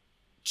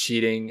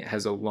cheating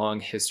has a long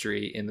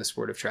history in the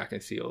sport of track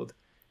and field,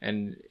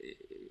 and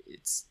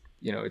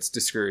it's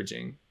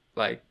discouraging.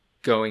 Like,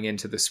 going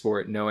into the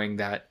sport knowing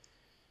that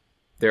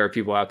there are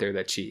people out there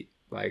that cheat,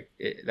 like,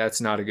 that's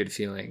not a good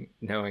feeling,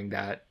 knowing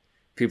that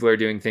people are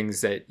doing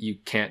things that you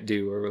can't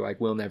do or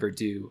like will never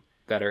do,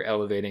 that are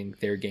elevating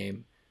their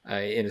game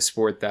in a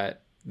sport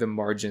that the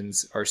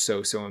margins are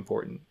so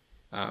important.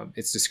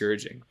 It's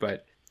discouraging,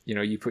 but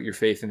you put your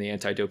faith in the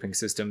anti-doping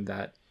system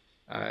that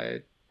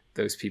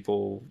those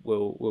people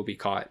will be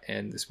caught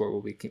and the sport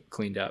will be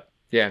cleaned up.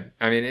 Yeah,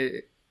 I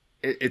mean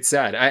it's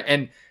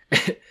sad.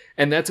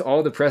 And that's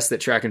all the press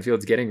that track and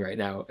field's getting right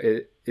now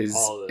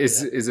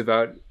is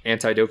about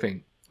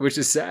anti-doping, which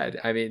is sad.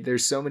 I mean,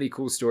 there's so many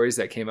cool stories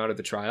that came out of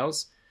the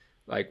trials.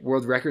 Like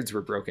world records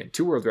were broken,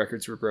 2 world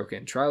records were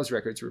broken, trials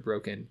records were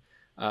broken.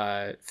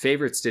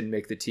 Favorites didn't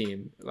make the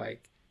team.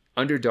 Like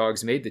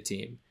underdogs made the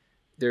team.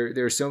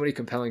 There are so many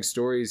compelling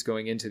stories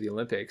going into the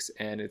Olympics,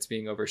 and it's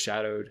being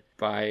overshadowed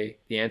by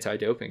the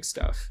anti-doping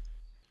stuff.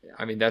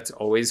 I mean, that's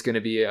always going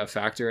to be a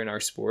factor in our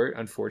sport,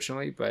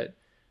 unfortunately, but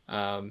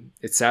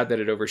it's sad that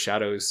it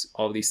overshadows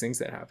all of these things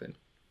that happen.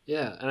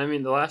 Yeah, and I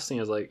mean, the last thing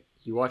is, like,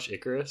 you watch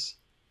Icarus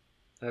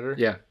ever?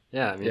 Yeah.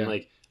 Yeah, I mean,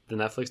 like, the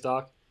Netflix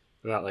doc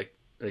about, like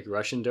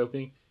Russian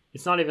doping.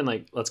 It's not even,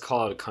 like, let's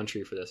call out a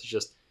country for this. It's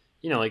just,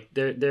 you know, like,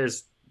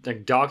 there's,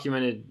 like,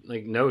 documented,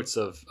 like, notes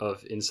of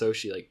in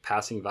Sochi, like,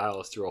 passing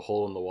vials through a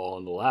hole in the wall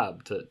in the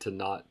lab to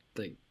not,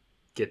 like,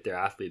 get their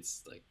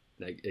athletes,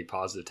 like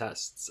positive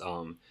tests.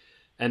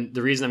 And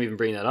the reason I'm even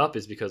bringing that up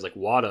is because, like,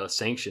 WADA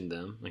sanctioned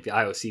them. Like, the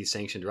IOC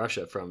sanctioned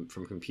Russia from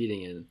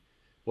competing in...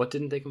 What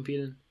didn't they compete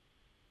in?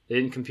 They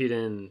didn't compete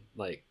in,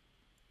 like,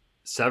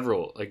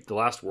 several... Like, the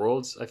last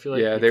Worlds, I feel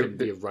like. Yeah, you could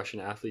be a Russian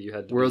athlete. You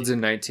had to Worlds be.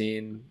 in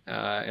 19,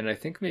 and I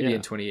think maybe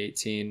in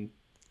 2018,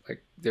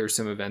 like, there were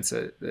some events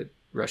that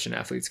Russian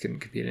athletes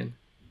couldn't compete in.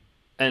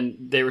 And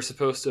they were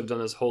supposed to have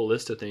done this whole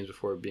list of things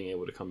before being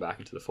able to come back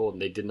into the fold,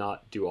 and they did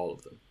not do all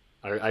of them.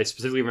 I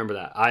specifically remember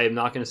that. I am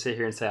not going to sit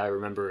here and say I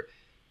remember...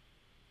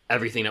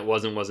 everything that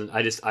wasn't.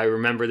 I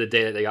remember the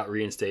day that they got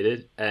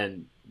reinstated,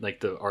 and like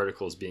the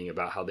articles being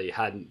about how they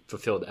hadn't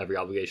fulfilled every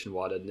obligation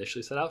WADA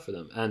initially set out for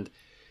them. And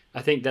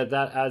I think that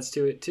adds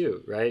to it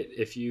too, right?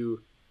 If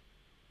you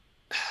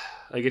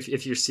like,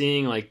 if you're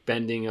seeing like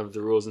bending of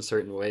the rules in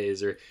certain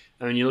ways, or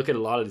I mean, you look at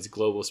a lot of these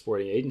global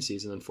sporting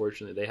agencies, and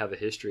unfortunately they have a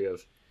history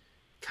of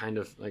kind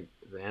of like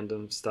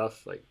random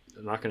stuff. Like,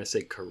 I'm not going to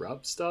say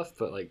corrupt stuff,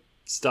 but like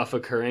stuff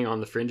occurring on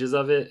the fringes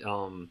of it.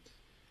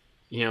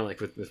 You know,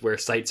 like with where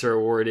sites are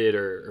awarded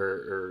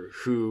or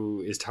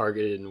who is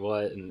targeted and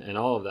what and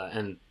all of that.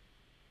 And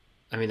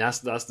I mean, that's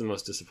the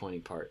most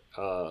disappointing part.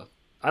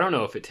 I don't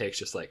know if it takes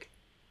just like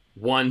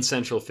one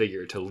central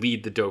figure to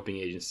lead the doping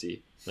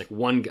agency, like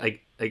one,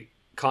 like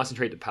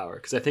concentrate the power.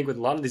 Because I think with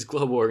a lot of these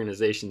global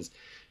organizations,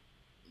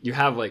 you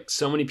have like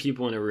so many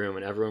people in a room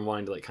and everyone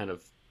wanting to like kind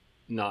of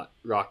not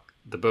rock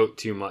the boat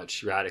too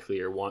much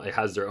radically, or it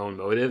has their own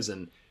motives,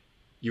 and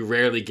you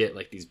rarely get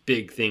like these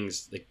big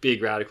things, like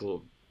big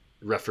radical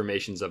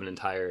reformations of an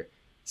entire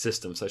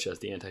system such as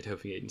the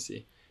anti-doping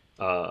agency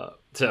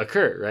to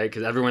occur, right?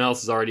 Because everyone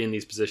else is already in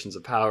these positions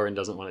of power and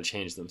doesn't want to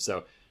change them.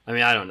 So I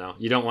mean, I don't know,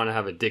 you don't want to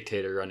have a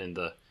dictator running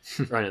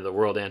the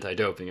World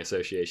Anti-Doping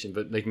Association,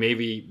 but like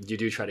maybe you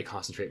do try to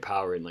concentrate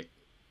power in like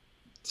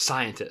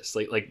scientists,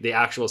 like the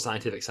actual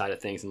scientific side of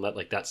things, and let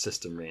like that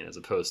system reign, as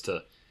opposed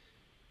to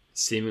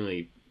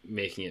seemingly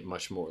making it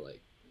much more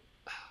like,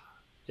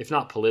 if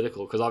not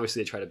political, because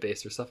obviously they try to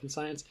base their stuff in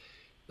science,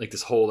 like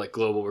this whole like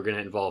global, we're going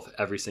to involve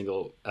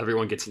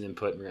everyone gets an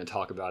input and we're going to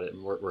talk about it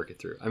and work it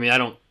through. I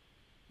mean,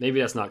 maybe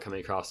that's not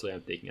coming across the way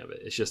I'm thinking of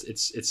it. It's just,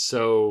 it's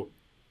so,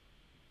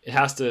 it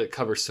has to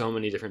cover so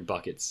many different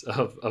buckets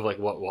of like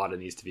what WADA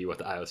needs to be, what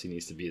the IOC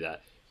needs to be,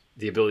 that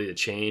the ability to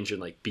change and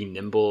like be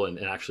nimble and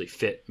actually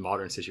fit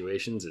modern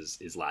situations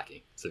is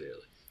lacking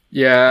severely.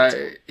 Yeah,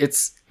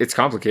 it's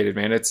complicated,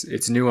 man. It's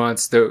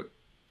nuanced. Though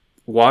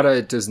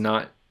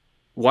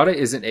WADA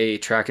isn't a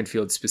track and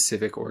field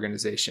specific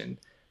organization.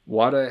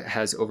 WADA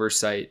has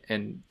oversight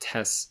and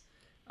tests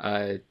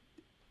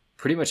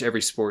pretty much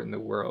every sport in the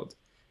world.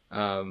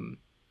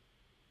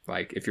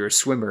 Like if you're a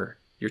swimmer,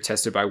 you're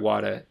tested by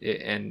WADA,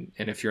 and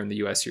if you're in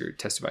the US, you're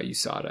tested by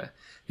USADA.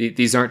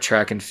 These aren't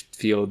track and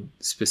field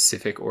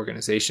specific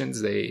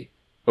organizations. They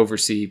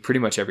oversee pretty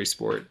much every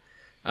sport.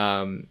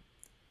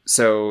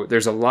 So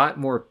there's a lot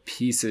more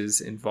pieces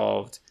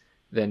involved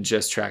than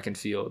just track and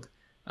field.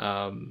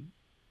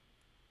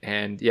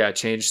 And yeah,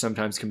 change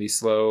sometimes can be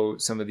slow.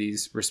 Some of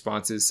these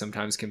responses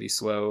sometimes can be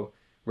slow.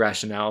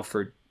 Rationale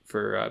for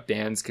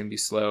bans can be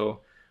slow,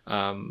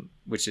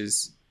 which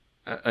is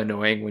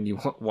annoying when you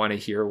want to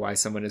hear why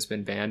someone has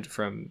been banned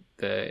from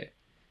the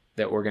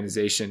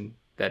organization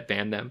that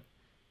banned them.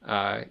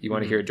 You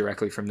want to hear it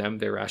directly from them,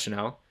 their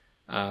rationale.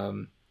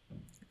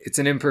 It's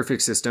an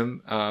imperfect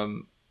system.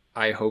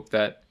 I hope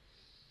that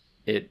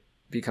it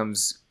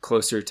becomes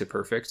closer to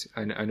perfect.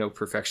 I know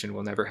perfection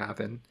will never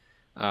happen,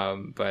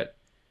 but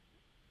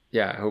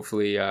yeah,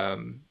 hopefully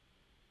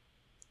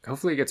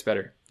it gets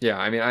better. Yeah,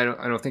 I mean, I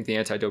don't think the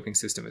anti-doping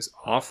system is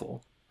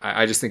awful.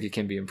 I just think it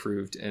can be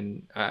improved,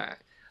 and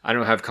I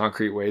don't have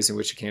concrete ways in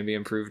which it can be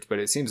improved, but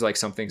it seems like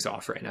something's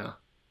off right now.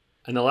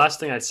 And the last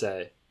thing I'd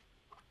say,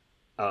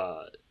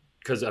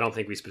 because I don't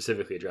think we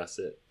specifically addressed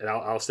it, and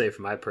I'll say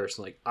for my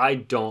personal, like, I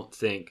don't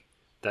think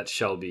that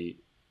Shelby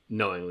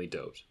knowingly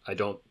doped. I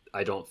don't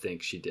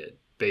think she did,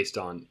 based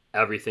on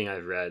everything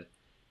I've read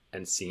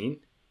and seen.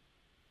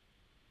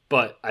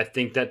 But I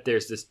think that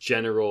there's this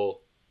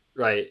general,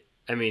 right?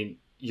 I mean,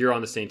 you're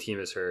on the same team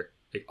as her.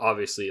 Like,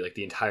 obviously, like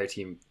the entire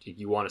team,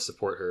 you want to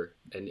support her,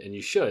 and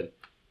you should.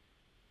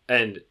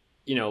 And,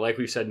 you know, like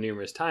we've said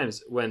numerous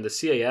times, when the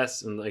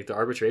CAS and like the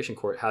arbitration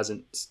court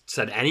hasn't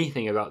said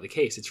anything about the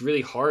case, it's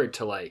really hard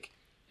to like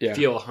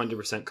feel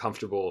 100%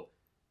 comfortable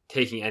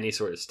taking any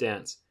sort of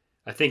stance.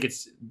 I think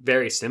it's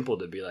very simple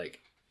to be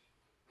like,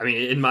 I mean,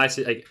 in my,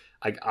 like,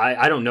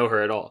 I don't know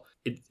her at all.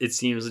 It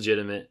seems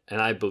legitimate,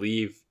 and I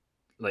believe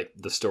like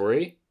the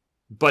story.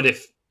 But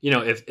if, you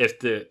know, if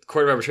the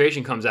court of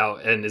arbitration comes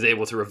out and is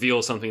able to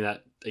reveal something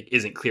that like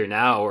isn't clear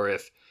now, or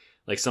if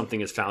like something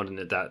is found in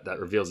it that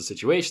reveals the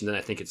situation, then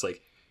I think it's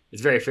like,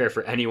 it's very fair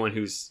for anyone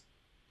who's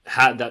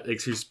had that,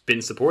 like, who's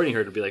been supporting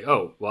her to be like,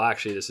 oh, well,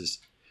 actually this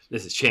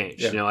has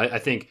changed. You know, I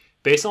think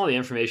based on all the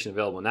information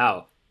available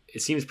now,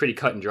 it seems pretty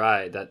cut and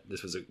dry that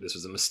this was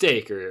a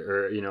mistake,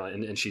 or you know,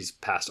 and she's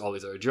passed all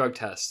these other drug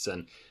tests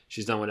and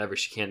she's done whatever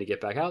she can to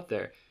get back out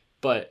there.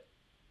 But,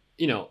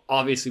 you know,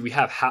 obviously we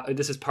have,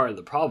 this is part of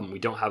the problem. We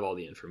don't have all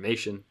the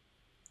information.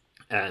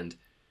 And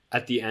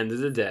at the end of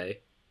the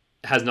day,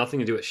 it has nothing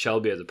to do with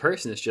Shelby as a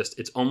person. It's just,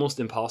 it's almost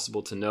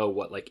impossible to know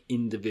what like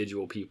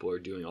individual people are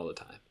doing all the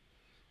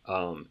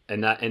time.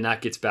 And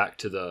that gets back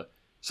to the,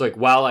 so like,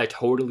 while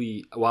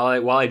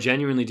I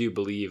genuinely do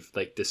believe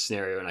like this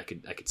scenario, and I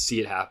could see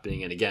it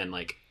happening. And again,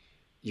 like,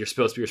 you're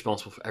supposed to be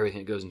responsible for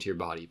everything that goes into your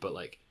body, but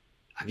like,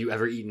 have you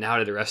ever eaten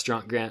out at a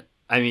restaurant, Grant?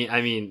 I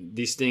mean,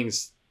 these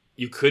things,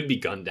 you could be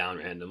gunned down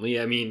randomly.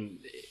 I mean,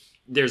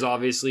 there's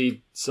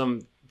obviously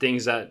some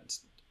things that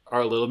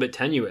are a little bit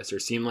tenuous or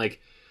seem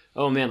like,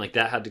 oh man, like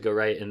that had to go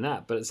right in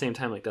that. But at the same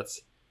time, like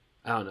that's,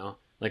 I don't know,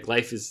 like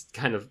life is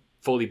kind of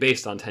fully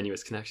based on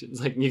tenuous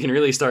connections. Like you can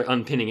really start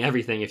unpinning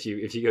everything if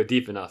you go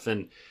deep enough.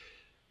 And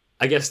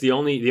I guess the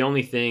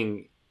only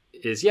thing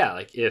is, yeah,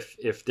 like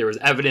if there was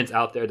evidence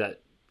out there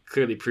that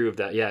clearly proved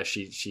that, yeah,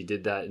 she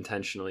did that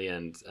intentionally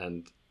and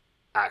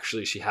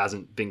actually she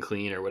hasn't been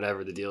clean or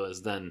whatever the deal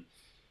is, then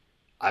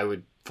I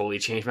would fully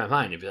change my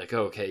mind and be like,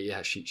 oh, okay,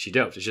 yeah, she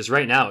doped. It's just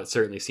right now it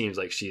certainly seems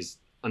like she's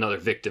another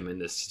victim in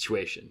this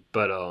situation.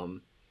 But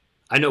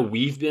I know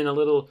we've been a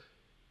little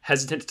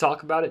hesitant to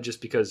talk about it just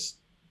because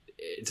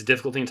it's a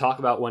difficult thing to talk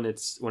about when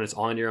it's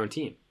on your own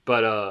team.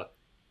 But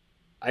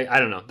I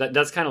don't know.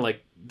 That's kind of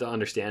like the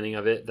understanding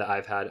of it that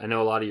I've had. I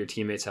know a lot of your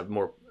teammates have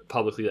more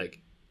publicly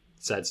like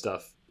said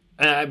stuff,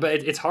 but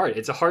it's hard.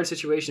 It's a hard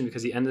situation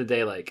because at the end of the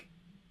day, like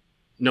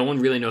no one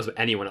really knows what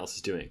anyone else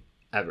is doing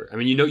ever. I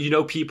mean, you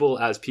know people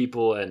as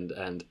people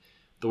and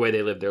the way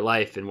they live their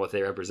life and what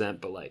they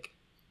represent, but like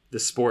the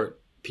sport,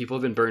 people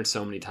have been burned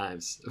so many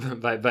times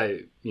by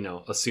you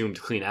know, assumed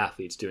clean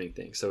athletes doing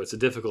things. So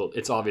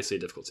it's obviously a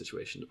difficult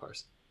situation to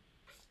parse.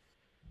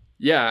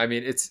 Yeah, I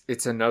mean,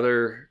 it's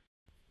another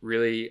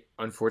really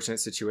unfortunate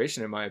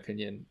situation in my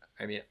opinion.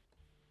 I mean,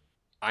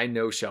 I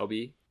know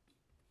Shelby.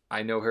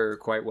 I know her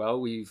quite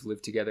well. We've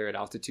lived together at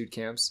altitude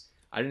camps.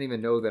 I didn't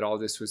even know that all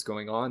this was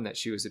going on, that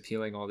she was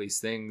appealing all these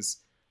things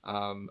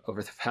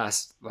over the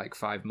past like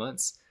 5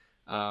 months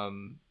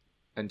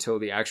until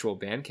the actual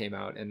ban came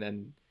out. And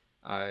then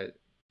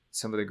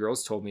some of the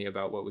girls told me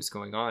about what was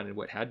going on and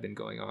what had been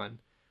going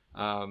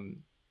on.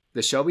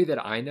 The Shelby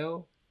that I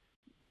know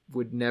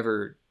would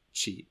never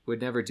cheat, would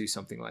never do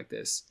something like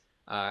this.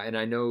 And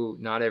I know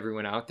not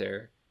everyone out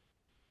there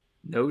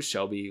knows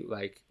Shelby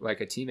like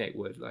a teammate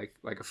would,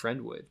 like a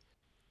friend would.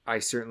 I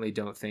certainly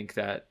don't think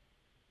that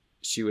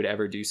she would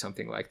ever do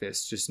something like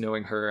this. Just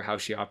knowing her, how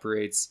she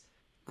operates.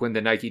 When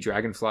the Nike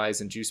Dragonflies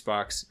and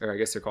Juicebox, or I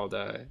guess they're called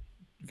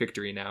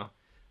Victory now,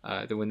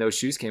 when those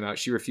shoes came out,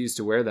 she refused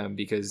to wear them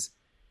because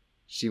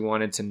she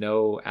wanted to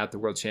know at the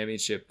World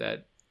Championship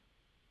that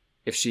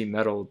if she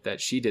medaled,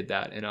 that she did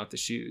that and not the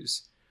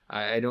shoes.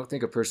 I don't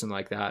think a person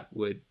like that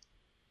would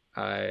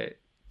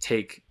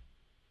take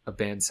a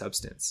banned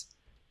substance.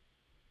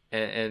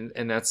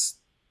 And that's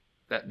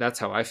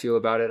how I feel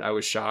about it. I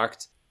was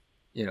shocked.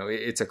 You know,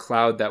 it's a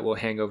cloud that will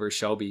hang over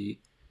Shelby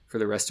for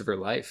the rest of her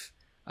life.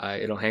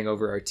 It'll hang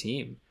over our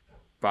team.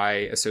 By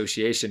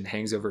association,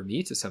 hangs over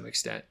me to some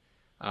extent.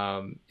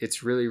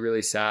 It's really,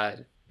 really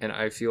sad. And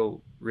I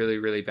feel really,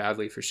 really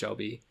badly for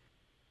Shelby.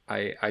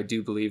 I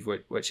do believe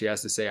what she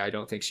has to say. I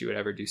don't think she would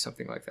ever do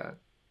something like that.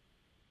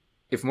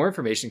 If more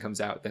information comes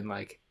out,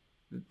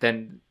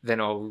 then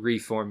I'll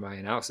reform my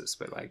analysis.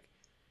 But like,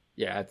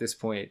 yeah, at this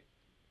point,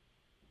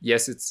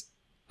 yes, it's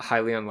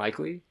highly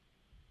unlikely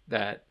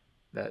that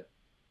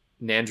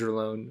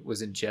nandrolone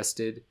was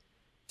ingested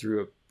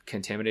through a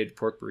contaminated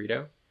pork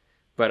burrito.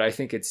 But I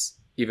think it's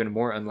even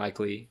more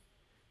unlikely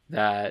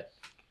that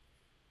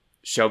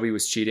Shelby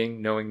was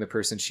cheating, knowing the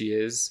person she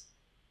is,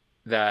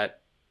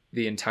 that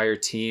the entire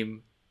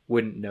team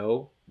wouldn't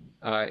know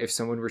if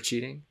someone were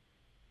cheating.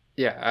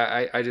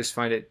 Yeah, I just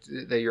find it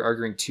that you're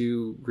arguing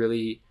two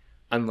really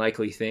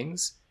unlikely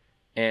things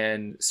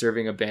and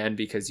serving a ban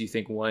because you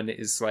think one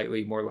is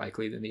slightly more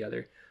likely than the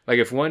other. Like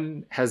if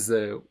one has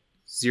the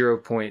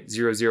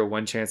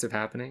 0.001 chance of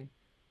happening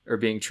or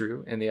being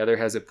true and the other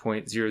has a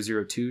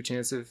 0.002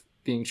 chance of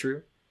being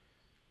true,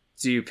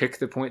 do you pick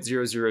the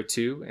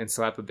 0.002 and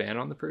slap a ban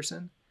on the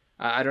person?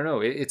 I don't know.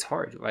 It's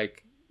hard.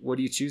 Like, what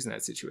do you choose in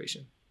that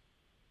situation?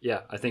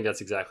 Yeah, I think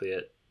that's exactly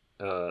it.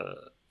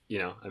 You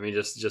know, I mean,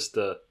 just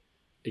the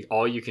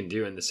all you can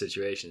do in this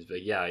situation is be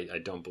like, yeah, I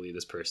don't believe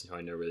this person who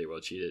I know really well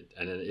cheated.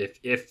 And then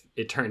if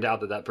it turned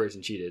out that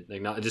person cheated,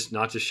 like not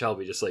just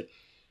Shelby, just like,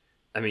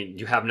 I mean,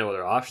 you have no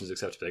other options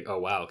except to be like, oh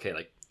wow, okay,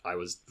 like I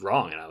was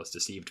wrong and I was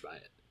deceived by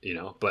it, you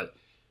know. But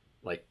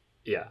like,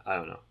 yeah, I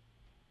don't know.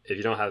 If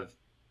you don't have,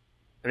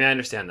 I mean, I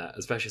understand that,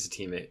 especially as a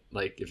teammate.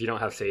 Like, if you don't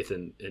have faith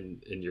in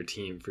your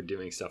team for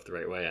doing stuff the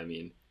right way, I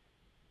mean,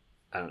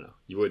 I don't know.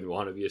 You wouldn't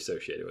want to be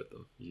associated with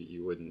them.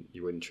 You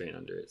wouldn't train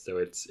under it. So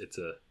it's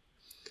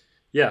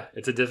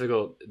a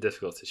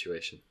difficult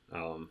situation.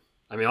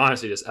 I mean,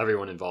 honestly, just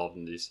everyone involved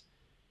in these,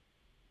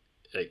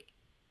 like,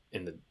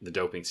 in the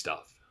doping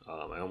stuff.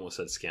 I almost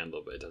said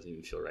scandal, but it doesn't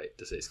even feel right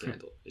to say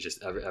scandal. It's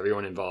just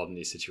everyone involved in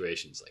these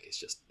situations. Like, it's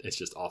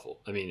just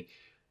awful. I mean,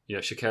 you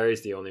know, Sha'Carri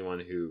is the only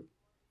one who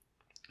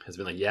has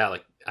been like, yeah,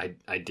 like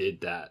I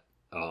did that.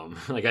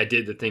 Like I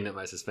did the thing that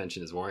my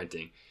suspension is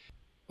warranting.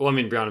 Well, I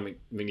mean, Brown and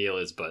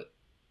McNeil is, but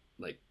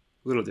like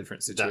a little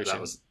different situation.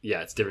 That was,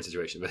 yeah, it's a different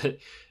situation. But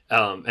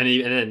and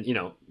then, you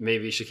know,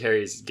 maybe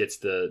Sha'Carri's gets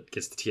the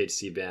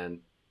THC ban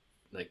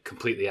like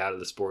completely out of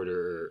the sport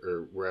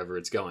or wherever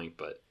it's going.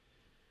 But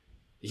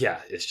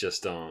yeah, it's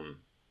just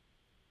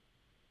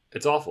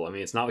it's awful. I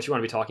mean, it's not what you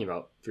want to be talking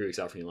about 3 weeks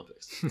out from the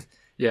Olympics.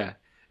 Yeah.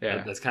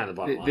 Yeah, that's kind of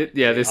the bottom line.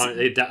 Yeah,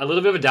 a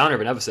little bit of a downer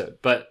of an episode,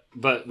 but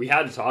we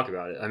had to talk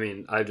about it. I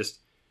mean, I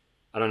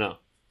don't know,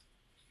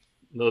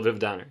 a little bit of a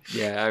downer.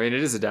 Yeah, I mean,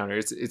 it is a downer.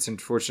 It's an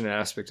unfortunate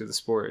aspect of the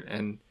sport,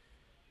 and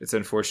it's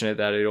unfortunate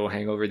that it'll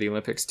hang over the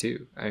Olympics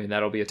too. I mean,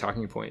 that'll be a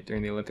talking point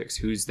during the Olympics: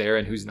 who's there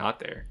and who's not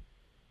there.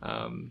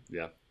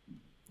 Yeah,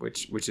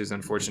 which is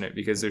unfortunate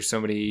because there's so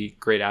many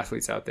great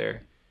athletes out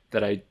there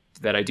that I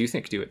do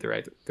think do it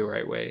the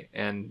right way,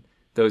 and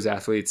those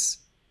athletes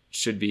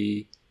should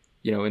be,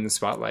 you know, in the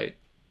spotlight.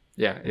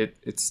 Yeah,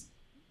 it's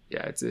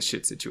a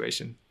shit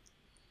situation.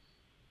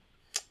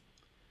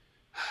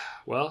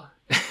 Well,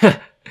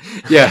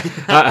 yeah.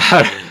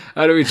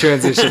 How do we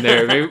transition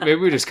there? Maybe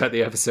we just cut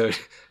the episode.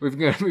 We've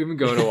been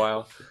going a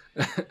while.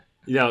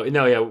 No,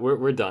 yeah,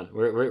 we're done.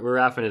 We're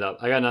wrapping it up.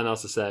 I got nothing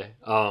else to say.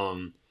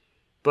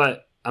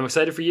 But I'm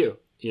excited for you,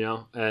 you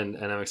know, and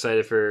I'm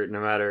excited for,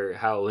 no matter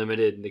how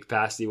limited the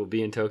capacity will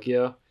be in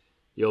Tokyo,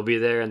 you'll be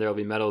there, and there will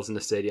be medals in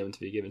the stadium to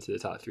be given to the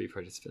top 3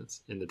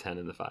 participants in the 10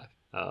 and the 5,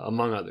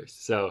 among others.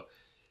 So,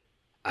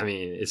 I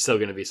mean, it's still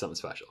going to be something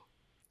special.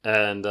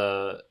 And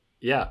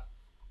yeah,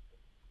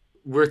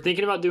 we're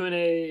thinking about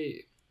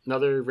doing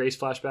another race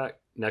flashback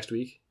next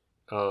week.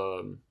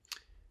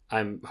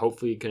 I'm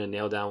hopefully going to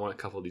nail down a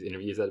couple of these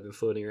interviews that have been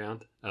floating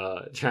around,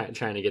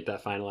 trying to get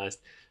that finalized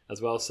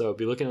as well. So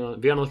be on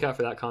the lookout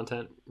for that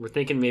content. We're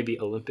thinking maybe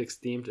Olympics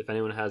themed. If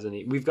anyone has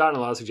any, we've gotten a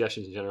lot of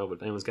suggestions in general, but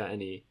if anyone's got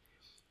any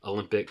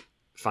Olympic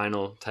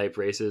final type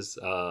races,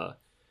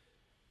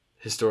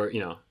 historic, you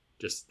know,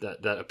 just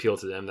that appeal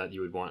to them that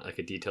you would want like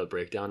a detailed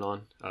breakdown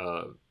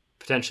on,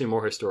 potentially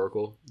more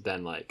historical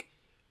than like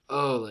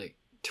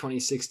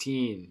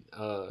 2016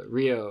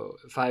 Rio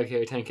 5K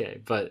or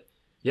 10K. But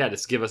yeah,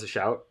 just give us a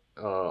shout.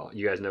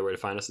 You guys know where to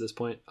find us at this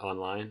point,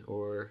 online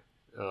or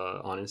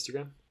on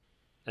Instagram.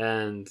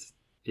 And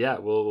yeah,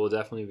 we'll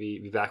definitely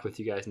be back with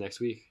you guys next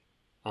week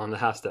on the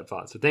Half Step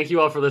Pod. So thank you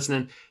all for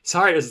listening.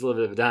 Sorry, this is a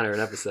little bit of a downer an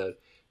episode,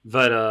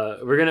 but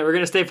we're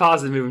gonna stay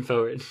positive moving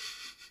forward.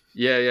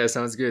 Yeah,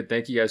 sounds good.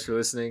 Thank you guys for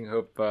listening.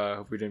 Hope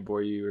we didn't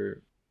bore you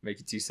or make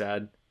you too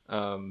sad.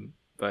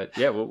 But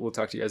yeah, we'll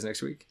talk to you guys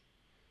next week.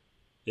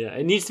 Yeah,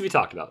 it needs to be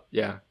talked about.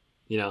 Yeah,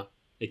 you know,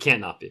 it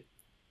can't not be.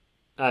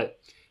 All right,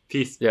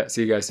 peace. Yeah,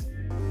 see you guys.